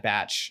 and Bad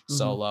Batch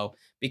Solo,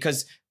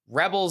 because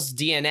Rebels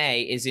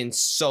DNA is in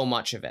so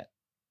much of it.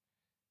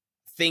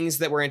 Things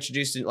that were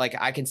introduced in, like,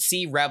 I can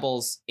see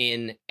Rebels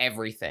in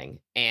everything.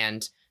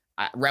 And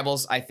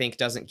Rebels, I think,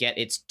 doesn't get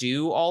its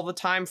due all the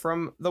time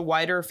from the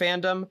wider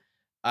fandom.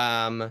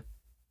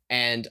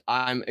 And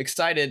I'm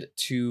excited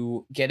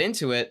to get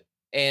into it.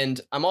 And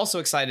I'm also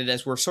excited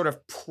as we're sort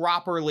of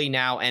properly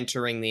now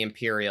entering the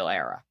Imperial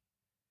era.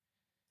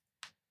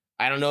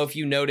 I don't know if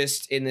you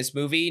noticed in this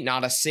movie,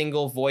 not a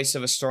single voice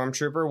of a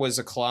stormtrooper was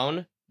a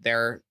clone.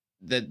 There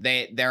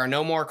are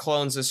no more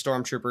clones of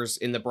stormtroopers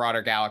in the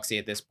broader galaxy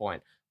at this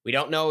point. We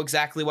don't know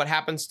exactly what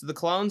happens to the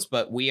clones,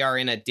 but we are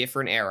in a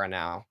different era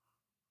now.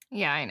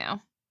 Yeah,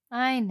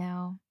 I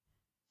know.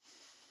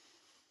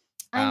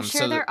 I'm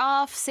sure they're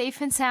off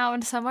safe and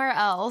sound somewhere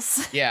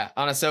else. Yeah,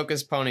 on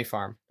Ahsoka's pony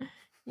farm.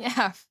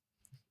 Yeah,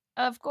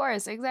 of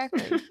course,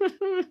 exactly.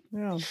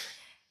 Yeah.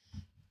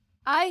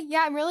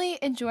 I'm really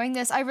enjoying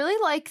this. I really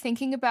like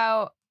thinking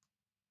about,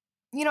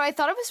 I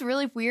thought it was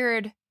really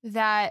weird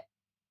that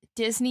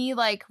Disney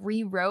like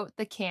rewrote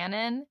the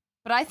canon,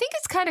 but I think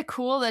it's kind of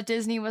cool that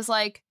Disney was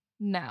like,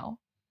 no.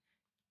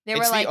 They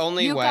were like,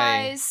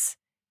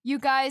 you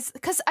guys,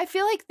 because I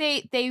feel like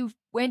they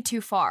went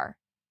too far.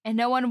 And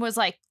no one was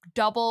like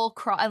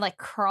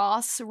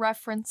cross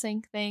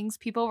referencing things.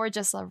 People were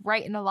just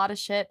writing a lot of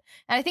shit.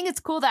 And I think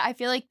it's cool that I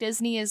feel like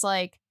Disney is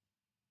like,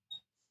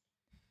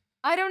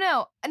 I don't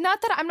know.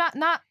 Not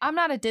that I'm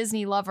not a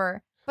Disney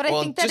lover, but I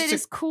think that it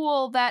is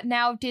cool that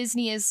now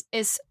Disney is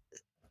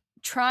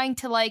trying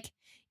to like,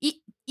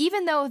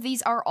 even though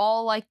these are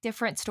all like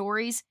different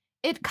stories,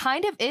 it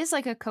kind of is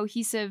like a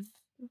cohesive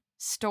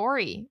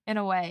story in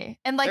a way.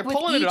 And like they're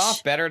pulling it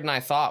off better than I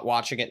thought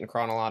watching it in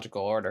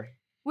chronological order.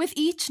 With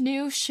each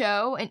new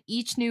show and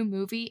each new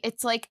movie,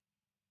 it's like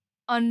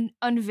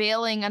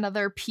unveiling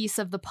another piece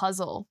of the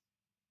puzzle.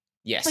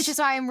 Yes. Which is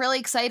why I'm really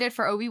excited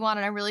for Obi-Wan,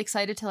 and I'm really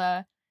excited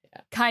to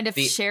kind of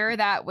share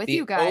that with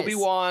you guys.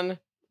 Obi-Wan,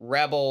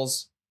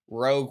 Rebels,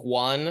 Rogue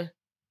One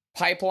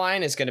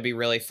pipeline is going to be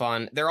really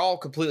fun. They're all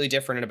completely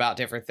different and about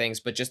different things,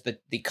 but just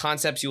the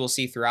concepts you will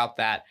see throughout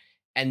that.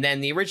 And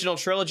then the original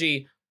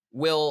trilogy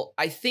will,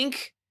 I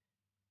think...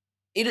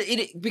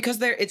 because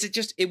there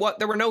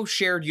were no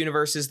shared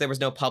universes, there was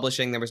no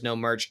publishing, there was no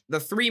merge. The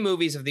 3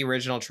 movies of the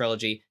original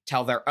trilogy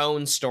tell their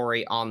own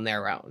story on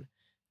their own.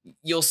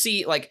 You'll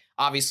see, like,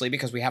 obviously,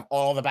 because we have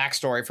all the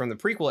backstory from the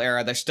prequel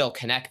era, they're still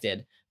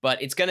connected,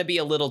 but it's going to be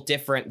a little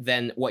different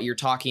than what you're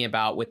talking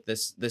about with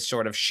this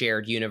sort of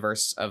shared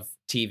universe of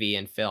TV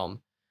and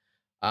film.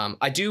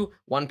 I do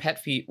one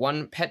pet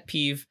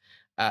peeve.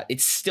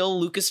 It's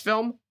still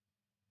Lucasfilm.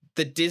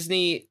 The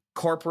Disney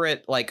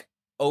corporate like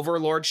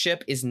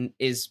overlordship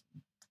is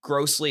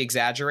grossly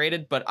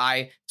exaggerated, but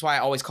that's why I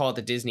always call it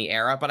the Disney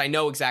era, but I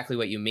know exactly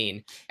what you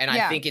mean. And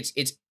I think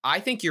I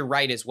think you're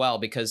right as well,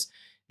 because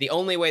the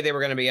only way they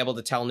were going to be able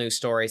to tell new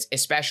stories,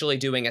 especially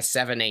doing a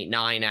 7, 8,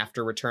 9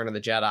 after Return of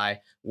the Jedi,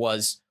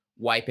 was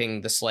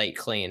wiping the slate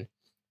clean.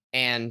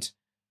 And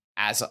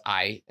as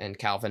I and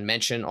Calvin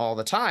mention all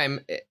the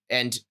time,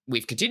 and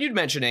we've continued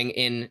mentioning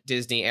in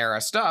Disney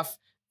era stuff,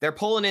 they're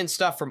pulling in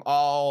stuff from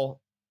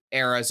all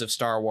eras of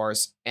Star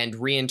Wars and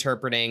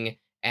reinterpreting,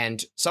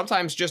 and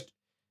sometimes just,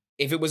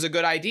 if it was a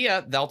good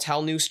idea, they'll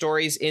tell new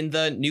stories in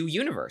the new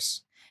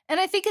universe. And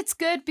I think it's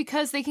good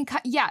because they can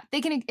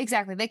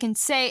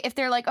say, if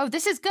they're like, oh,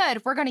 this is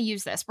good, we're going to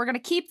use this, we're going to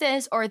keep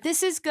this, or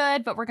this is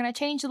good, but we're going to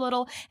change a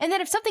little. And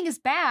then if something is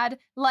bad,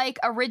 like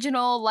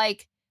original,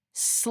 like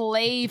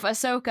slave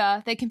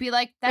Ahsoka, they can be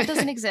like, that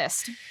doesn't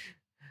exist.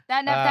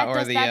 That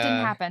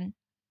didn't happen.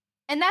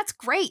 And that's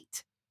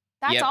great.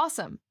 That's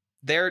awesome.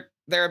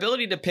 Their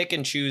ability to pick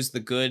and choose the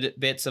good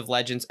bits of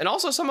Legends, and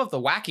also some of the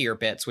wackier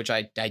bits, which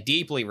I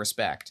deeply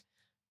respect.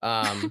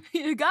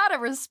 You gotta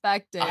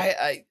respect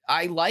it.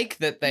 I like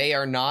that they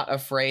are not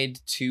afraid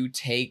to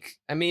take.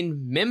 I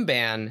mean,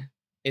 Mimban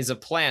is a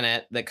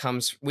planet that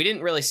comes. We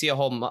didn't really see a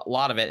whole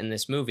lot of it in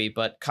this movie,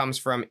 but comes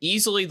from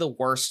easily the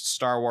worst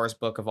Star Wars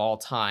book of all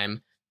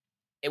time,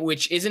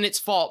 which isn't its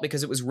fault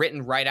because it was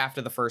written right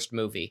after the first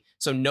movie,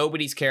 so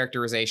nobody's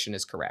characterization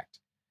is correct.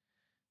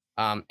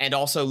 And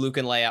also, Luke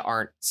and Leia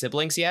aren't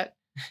siblings yet.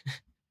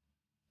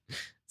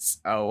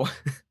 So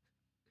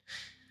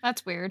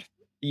that's weird.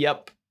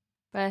 Yep.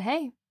 But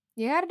hey,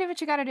 you gotta do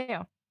what you gotta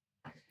do.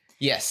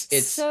 Yes,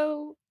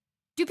 So,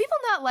 do people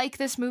not like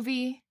this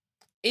movie?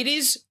 It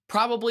is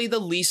probably the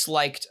least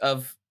liked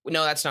of...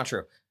 No, that's not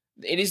true.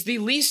 It is the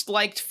least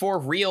liked for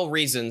real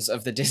reasons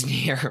of the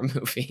Disney era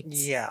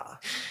movies. Yeah.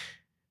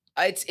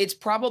 It's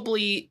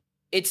probably...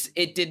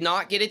 It did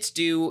not get its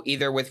due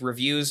either with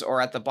reviews or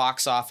at the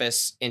box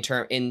office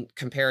in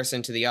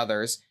comparison to the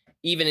others.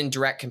 Even in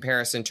direct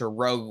comparison to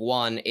Rogue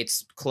One,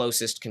 its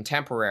closest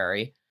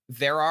contemporary.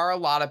 There are a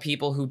lot of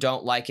people who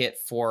don't like it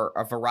for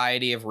a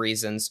variety of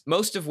reasons,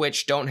 most of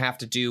which don't have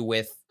to do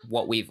with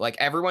what we've... Like,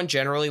 everyone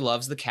generally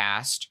loves the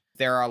cast.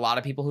 There are a lot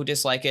of people who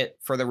dislike it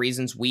for the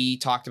reasons we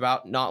talked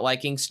about, not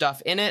liking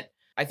stuff in it.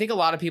 I think a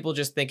lot of people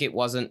just think it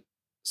wasn't...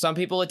 Some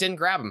people, it didn't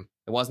grab them.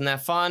 It wasn't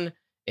that fun.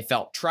 It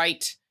felt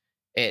trite.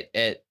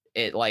 It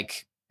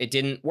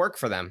didn't work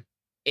for them.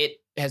 It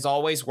has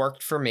always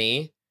worked for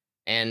me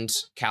and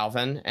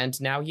Calvin and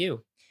now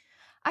you.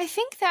 I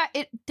think that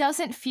it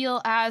doesn't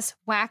feel as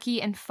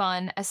wacky and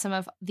fun as some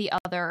of the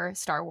other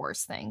Star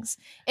Wars things.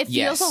 It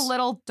feels a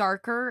little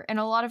darker, and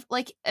a lot of,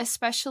 like,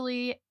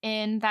 especially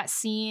in that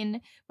scene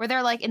where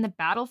they're like in the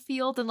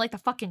battlefield and like the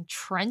fucking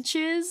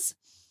trenches.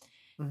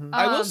 Mm-hmm.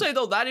 I will say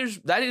though, that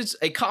is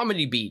a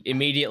comedy beat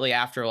immediately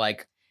after,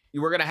 like,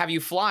 we're going to have you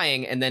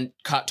flying and then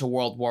cut to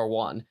World War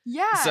I.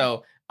 Yeah.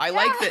 So I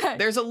like that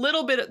there's a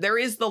little bit, there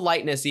is the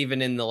lightness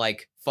even in the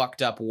like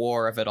fucked up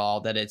war of it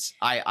all, that it's,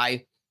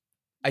 I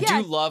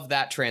do love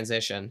that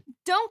transition.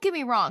 Don't get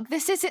me wrong.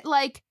 This isn't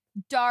like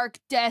dark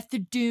death,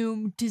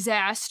 doom,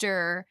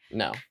 disaster.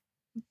 No.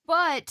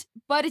 But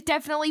it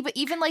definitely, but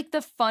even like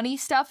the funny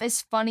stuff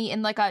is funny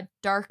in like a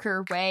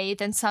darker way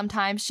than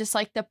sometimes just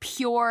like the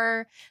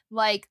pure,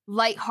 like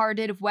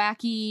lighthearted,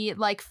 wacky,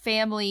 like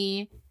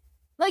family.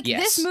 Like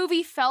Yes. this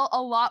movie felt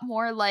a lot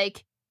more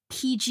like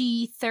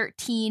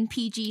PG-13,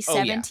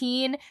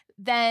 PG-17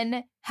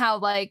 than how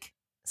like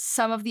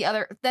some of the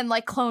other, than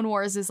like Clone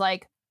Wars is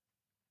like.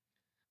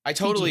 I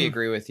totally PG.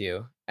 agree with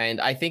you. And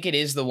I think it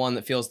is the one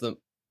that feels the...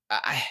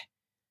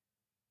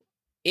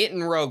 It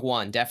and Rogue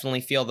One definitely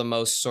feel the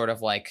most sort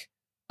of like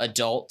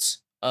adult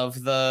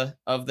of the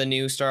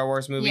new Star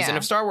Wars movies, and Yeah.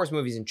 of Star Wars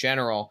movies in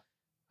general.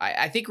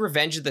 I think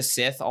Revenge of the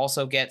Sith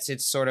also gets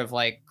its sort of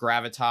like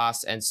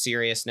gravitas and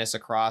seriousness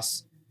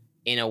across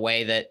in a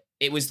way that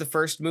it was the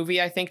first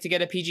movie, I think, to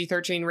get a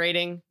PG-13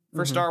 rating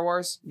for Mhm. Star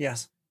Wars.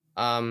 Yes.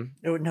 No,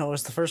 It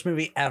was the first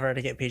movie ever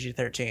to get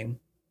PG-13.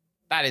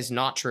 that is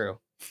not true.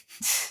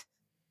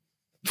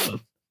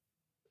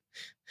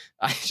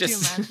 I Could you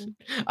just, imagine?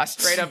 I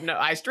straight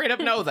up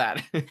know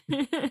that.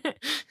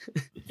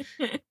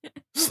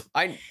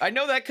 I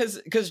know that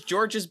because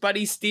George's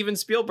buddy Steven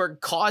Spielberg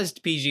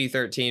caused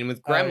PG-13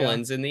 with Oh, yeah.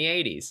 Gremlins in the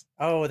 80s.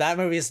 Oh, that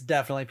movie is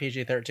definitely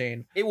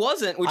PG-13. It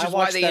wasn't, which I is why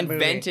watched they that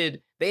movie.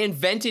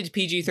 invented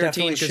PG-13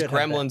 Definitely because should have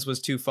been. Gremlins was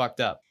too fucked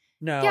up.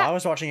 No, Yeah. I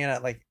was watching it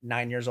at like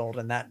 9 years old,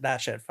 and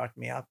that shit fucked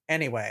me up.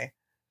 Anyway,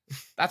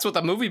 That's what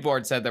the movie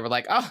board said. They were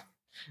like, oh,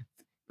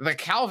 the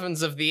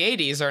Calvins of the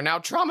 80s are now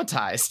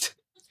traumatized.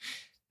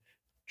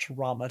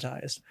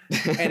 traumatized.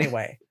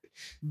 Anyway,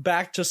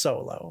 back to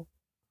Solo.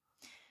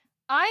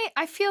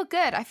 I feel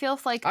good. I feel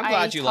like I'm glad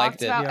I you talked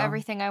liked it. about Yeah.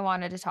 everything I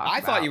wanted to talk about.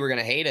 I thought you were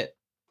gonna hate it.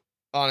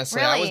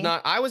 Honestly, Really?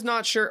 I was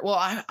not sure. Well,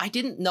 I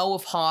didn't know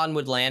if Han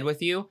would land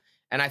with you,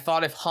 and I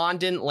thought if Han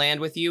didn't land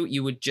with you,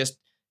 you would just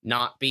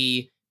not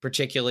be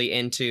particularly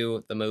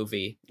into the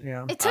movie.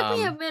 Yeah. It took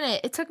me a Um,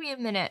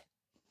 minute.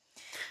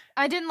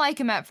 I didn't like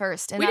him at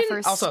first in We that didn't-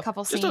 first also,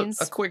 couple just scenes.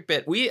 a quick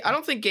bit. I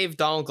don't think gave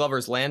Donald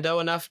Glover's Lando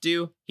enough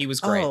due. He was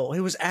great. Oh, he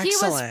was He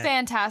excellent. was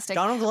fantastic.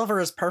 Donald Glover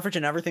is perfect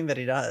in everything that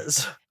he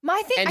does. My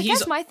thing, And I he's-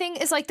 guess my thing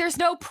is like there's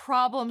no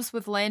problems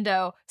with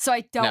Lando, so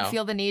I don't No.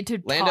 feel the need to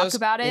talk Lando's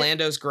about it.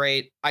 Lando's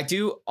great. I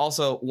do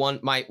also one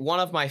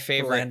of my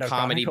favorite Lando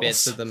comedy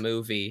Chronicles. bits of the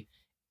movie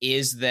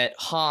is that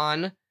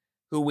Han,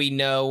 who we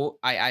know,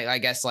 I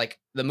guess like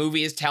the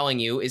movie is telling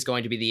you is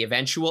going to be the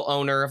eventual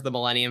owner of the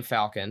Millennium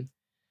Falcon,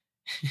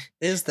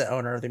 Is the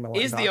owner of the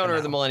Millennium is the Falcon owner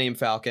of the now. Millennium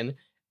Falcon.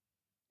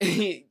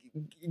 He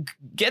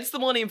gets the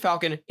Millennium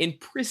Falcon in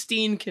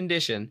pristine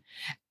condition,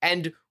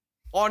 and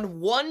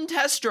on one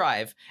test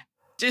drive,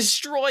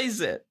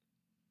 destroys it.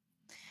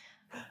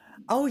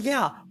 Oh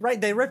yeah, right.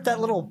 They ripped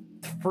that little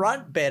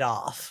front bit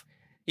off.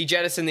 He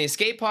jettisoned the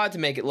escape pod to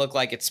make it look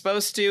like it's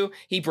supposed to.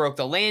 He broke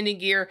the landing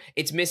gear.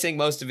 It's missing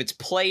most of its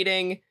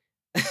plating.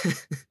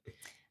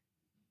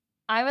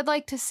 I would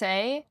like to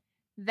say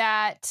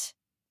that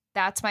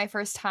that's my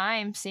first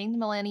time seeing the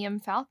Millennium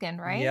Falcon,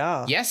 right?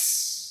 Yeah.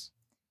 Yes.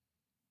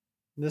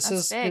 This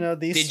That's is big.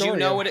 these. Did you story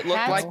know of what it looked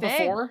That's like big.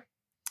 before?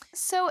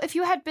 So if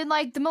you had been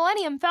like the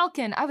Millennium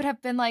Falcon, I would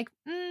have been like,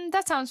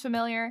 that sounds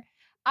familiar.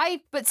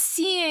 But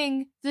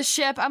seeing the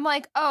ship, I'm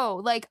like,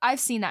 oh, like I've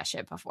seen that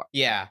ship before.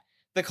 Yeah.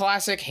 The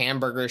classic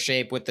hamburger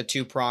shape with the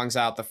two prongs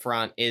out the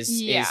front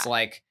is Yeah.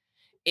 like,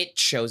 it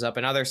shows up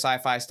in other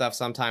sci-fi stuff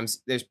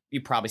sometimes.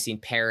 You've probably seen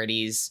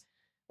parodies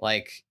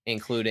like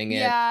including it.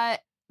 Yeah,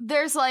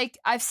 there's like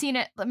I've seen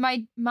it.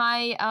 My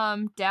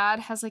dad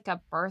has like a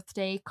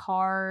birthday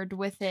card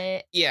with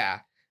it.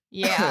 Yeah.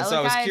 Yeah, So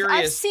I was I've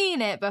curious.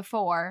 seen it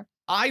before.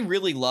 I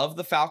really love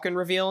the Falcon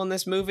reveal in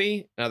this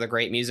movie. Another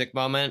great music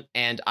moment.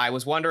 And I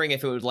was wondering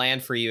if it would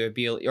land for you,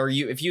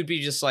 if you'd be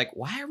just like,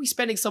 why are we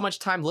spending so much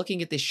time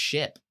looking at this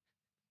ship?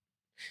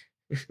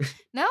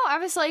 No, I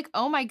was like,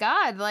 oh my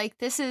god, like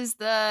this is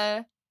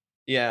the.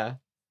 Yeah.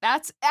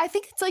 I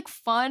think it's like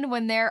fun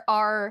when there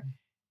are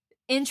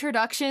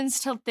introductions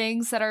to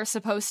things that are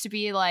supposed to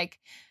be like,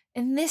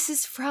 and this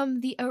is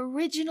from the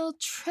original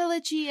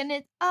trilogy, and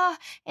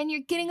and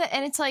you're getting it,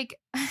 and it's like,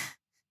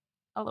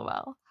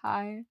 lol,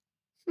 hi.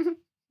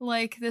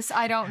 Like this,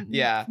 I don't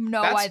Yeah,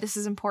 know that's- why this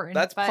is important.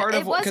 that's but part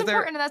of it what- was 'cause they're-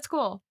 important, and that's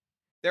cool.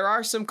 There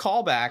are some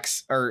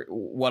callbacks, or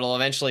what'll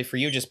eventually for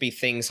you just be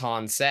things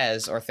Han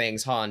says or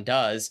things Han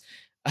does,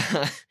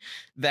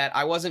 that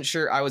I wasn't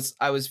sure. I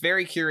was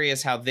very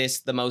curious how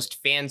the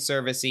most fan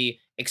servicey,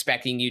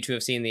 expecting you to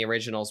have seen the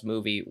originals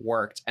movie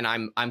worked, and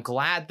I'm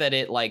glad that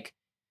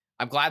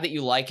I'm glad that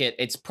you like it.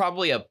 It's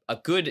probably a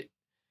good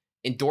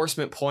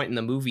endorsement point in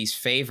the movie's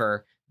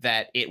favor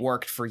that it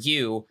worked for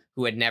you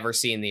who had never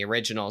seen the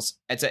originals.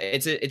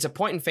 It's a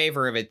point in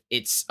favor of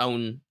its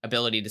own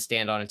ability to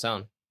stand on its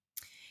own.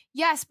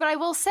 Yes, but I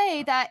will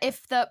say that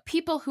if the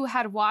people who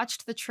had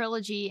watched the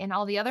trilogy and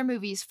all the other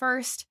movies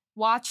first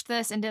watched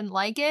this and didn't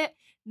like it,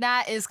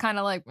 that is kind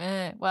of like,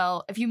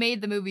 well, if you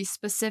made the movie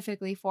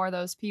specifically for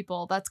those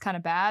people, that's kind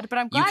of bad. But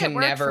I'm glad You can it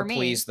worked never for me.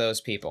 please those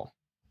people.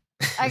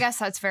 I guess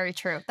that's very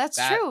true. That's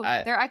That- true.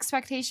 Their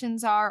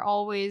expectations are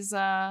always.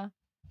 I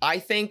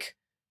think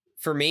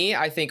for me,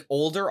 I think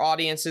older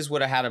audiences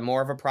would have had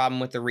more of a problem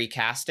with the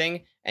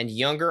recasting, and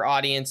younger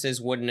audiences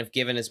wouldn't have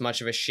given as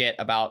much of a shit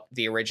about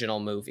the original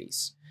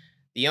movies.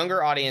 The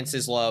younger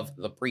audiences love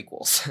the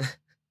prequels,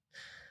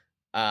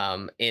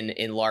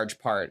 in large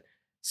part.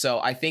 So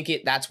I think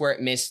that's where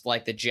it missed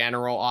like the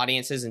general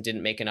audiences and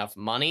didn't make enough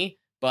money.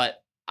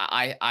 But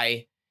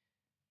I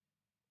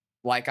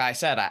like I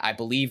said, I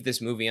believe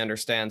this movie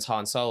understands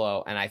Han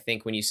Solo, and I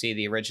think when you see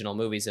the original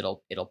movies,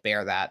 it'll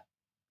bear that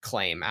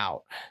claim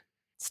out.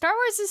 Star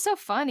Wars is so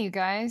fun, you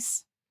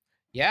guys.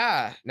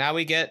 Yeah, now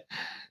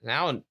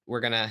we're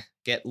gonna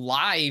get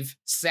live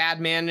Sad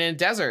Man in a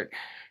Desert.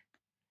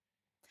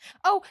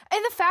 Oh,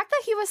 and the fact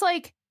that he was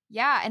like,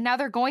 yeah, and now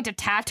they're going to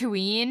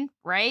Tatooine,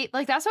 right?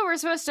 Like that's what we're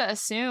supposed to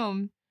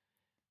assume.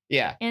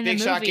 Yeah, in Big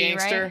the Shot movie,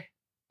 Gangster. Right?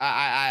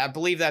 I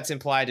believe that's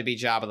implied to be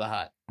Jabba the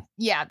Hutt.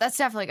 Yeah, that's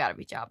definitely got to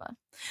be Jabba.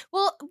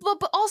 Well,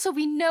 but also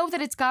we know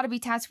that it's got to be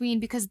Tatooine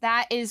because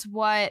that is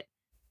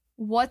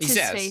what's his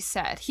face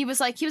said. He was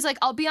like,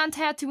 I'll be on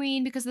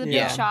Tatooine because of the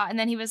Big Shot, and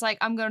then he was like,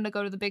 I'm going to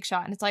go to the Big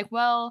Shot, and it's like,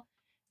 well,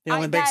 the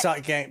only Big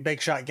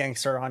Shot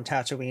gangster on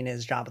Tatooine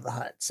is Jabba the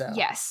Hutt. So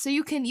yes, so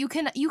you can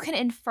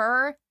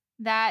infer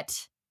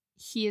that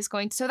he is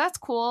going to, so that's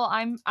cool.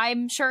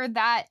 I'm sure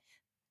that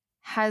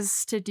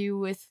has to do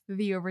with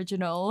the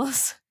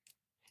originals.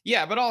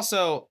 Yeah, but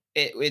also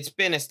it's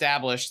been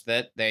established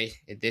that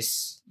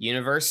this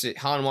universe,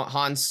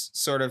 Han's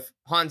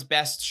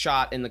best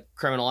shot in the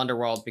criminal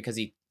underworld, because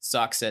he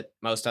sucks at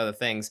most other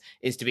things,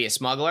 is to be a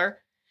smuggler.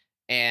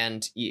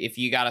 And if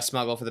you got to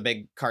smuggle for the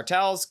big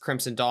cartels,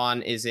 Crimson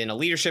Dawn is in a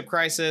leadership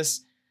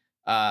crisis.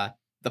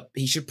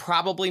 He should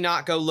probably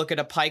not go look at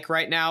a Pike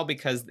right now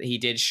because he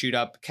did shoot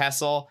up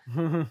Kessel.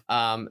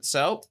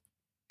 So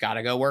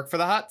gotta go work for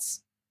the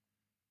Hutts.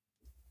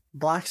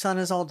 Black Sun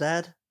is all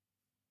dead.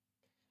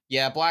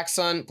 Yeah, Black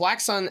Sun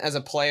as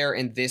a player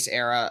in this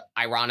era,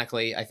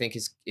 ironically, I think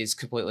is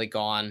completely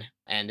gone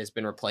and has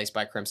been replaced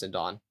by Crimson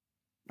Dawn.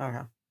 Okay.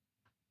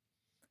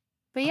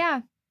 But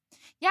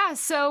yeah,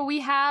 so we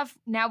have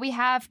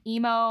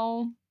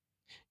emo.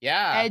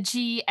 Yeah.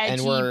 Edgy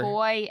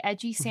boy,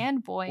 edgy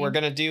sand boy. We're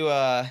going to do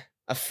a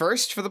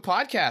first for the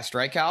podcast,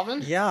 right,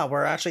 Calvin? Yeah,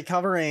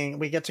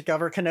 we get to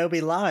cover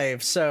Kenobi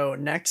live. So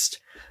next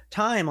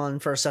time on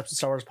First Steps of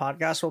Star Wars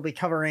podcast, we'll be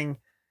covering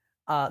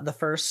the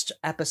first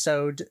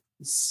episode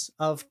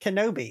of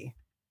Kenobi.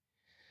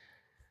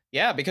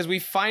 Yeah, because we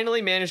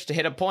finally managed to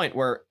hit a point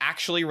where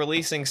actually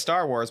releasing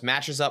Star Wars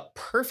matches up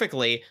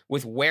perfectly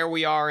with where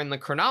we are in the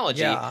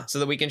chronology, so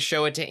that we can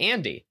show it to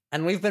Andy.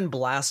 And we've been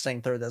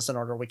blasting through this in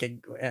order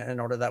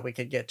that we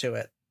could get to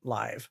it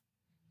live.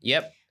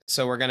 Yep.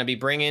 So we're going to be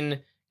bringing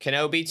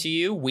Kenobi to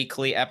you,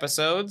 weekly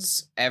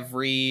episodes,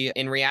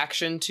 in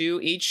reaction to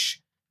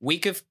each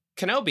week of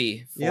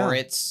Kenobi for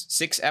its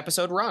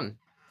 6-episode run.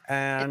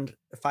 And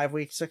 5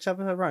 week,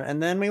 6-episode run.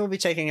 And then we will be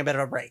taking a bit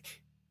of a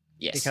break.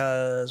 Yes.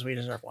 Because we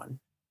deserve one.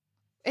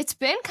 It's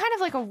been kind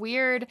of like a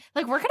weird,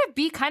 like we're going to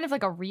be kind of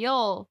like a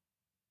real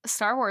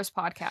Star Wars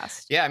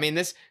podcast. Yeah, I mean,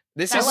 this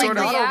is sort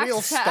of not a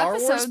real Star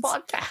Wars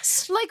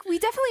podcast. Like we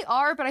definitely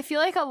are, but I feel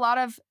like a lot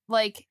of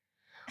like...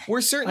 We're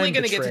certainly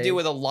going to get to do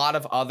what a lot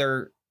of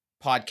other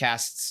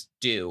podcasts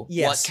do.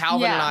 Yes. What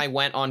Calvin and I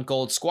went on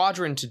Gold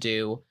Squadron to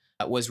do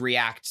was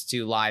react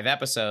to live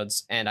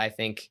episodes, and I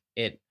think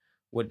it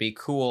would be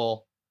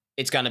cool.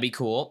 It's going to be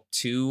cool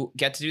to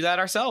get to do that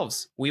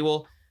ourselves.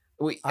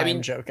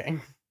 I'm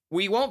joking.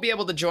 We won't be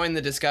able to join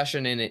the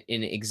discussion in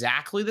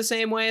exactly the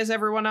same way as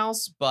everyone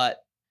else, but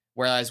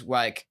whereas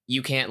like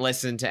you can't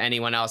listen to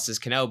anyone else's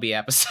Kenobi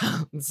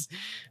episodes,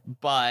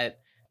 but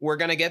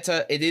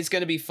it is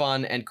going to be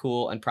fun and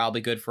cool and probably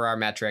good for our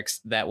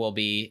metrics that we'll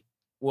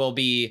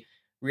be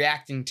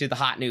reacting to the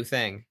hot new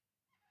thing.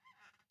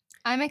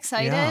 I'm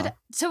excited. Yeah.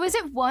 So is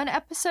it 1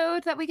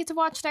 episode that we get to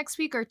watch next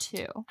week or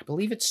 2? I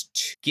believe it's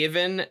 2.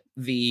 Given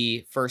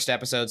the first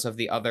episodes of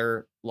the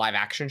other live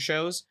action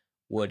shows,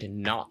 would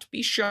not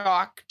be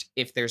shocked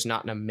if there's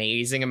not an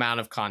amazing amount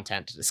of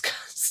content to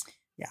discuss.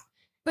 Yeah.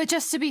 But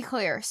just to be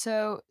clear,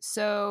 so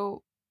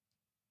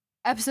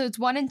episodes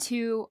 1 and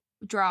 2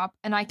 drop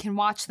and I can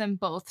watch them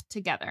both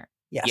together.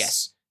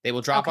 Yes. They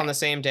will drop on the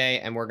same day,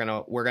 and we're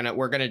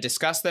gonna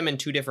discuss them in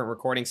 2 different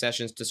recording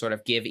sessions to sort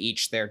of give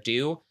each their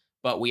due,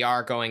 but we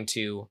are going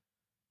to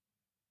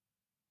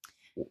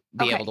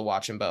be able to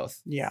watch them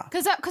both. Yeah.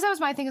 Because that was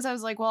my thing, is I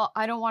was like, well,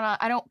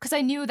 because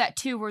I knew that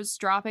 2 was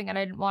dropping and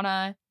I didn't want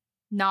to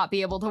not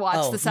be able to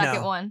watch the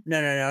second one.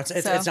 No.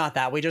 It's not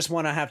that. We just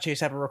want to have 2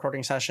 separate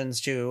recording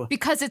sessions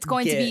because it's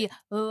going to be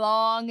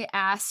long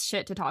ass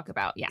shit to talk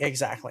about. Yeah.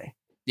 Exactly.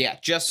 Yeah,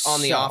 just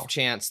on the off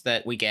chance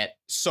that we get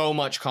so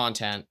much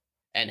content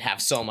and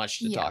have so much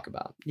to talk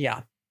about.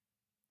 Yeah.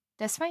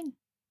 That's fine.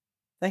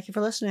 Thank you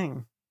for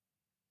listening.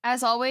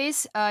 As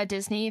always,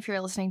 Disney, if you're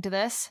listening to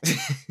this,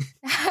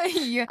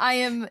 you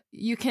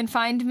can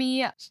find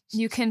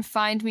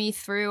me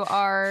through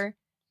our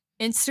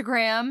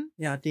Instagram.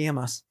 Yeah, DM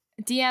us.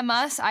 DM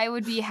us. I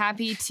would be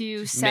happy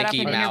to set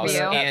Mickey up an Mouse,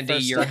 interview. Andy,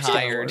 you're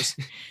hired.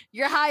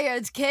 You're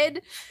hired,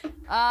 kid.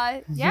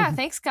 Yeah,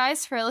 thanks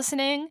guys for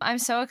listening. I'm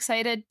so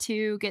excited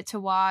to get to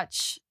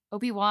watch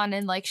Obi-Wan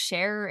and like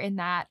share in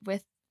that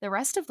with the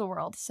rest of the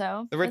world.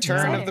 So the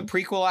return of the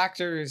prequel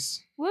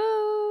actors.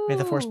 Woo! May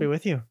the Force be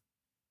with you.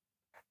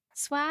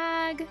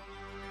 Swag.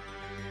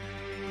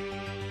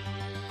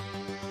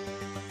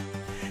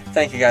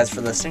 Thank you guys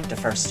for listening to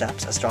First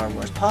Steps, a Star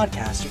Wars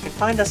podcast. You can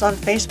find us on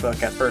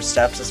Facebook at First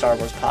Steps, a Star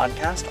Wars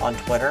podcast, on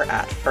Twitter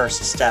at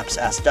First Steps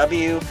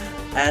SW,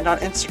 and on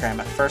Instagram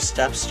at First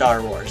Steps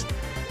Star Wars.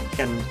 You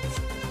can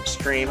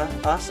stream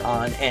us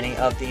on any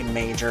of the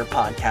major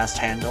podcast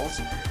handles,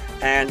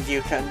 and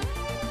you can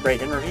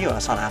rate and review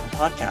us on Apple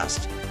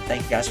Podcasts.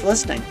 Thank you guys for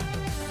listening.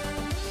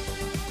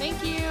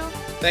 Thank you.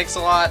 Thanks a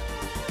lot.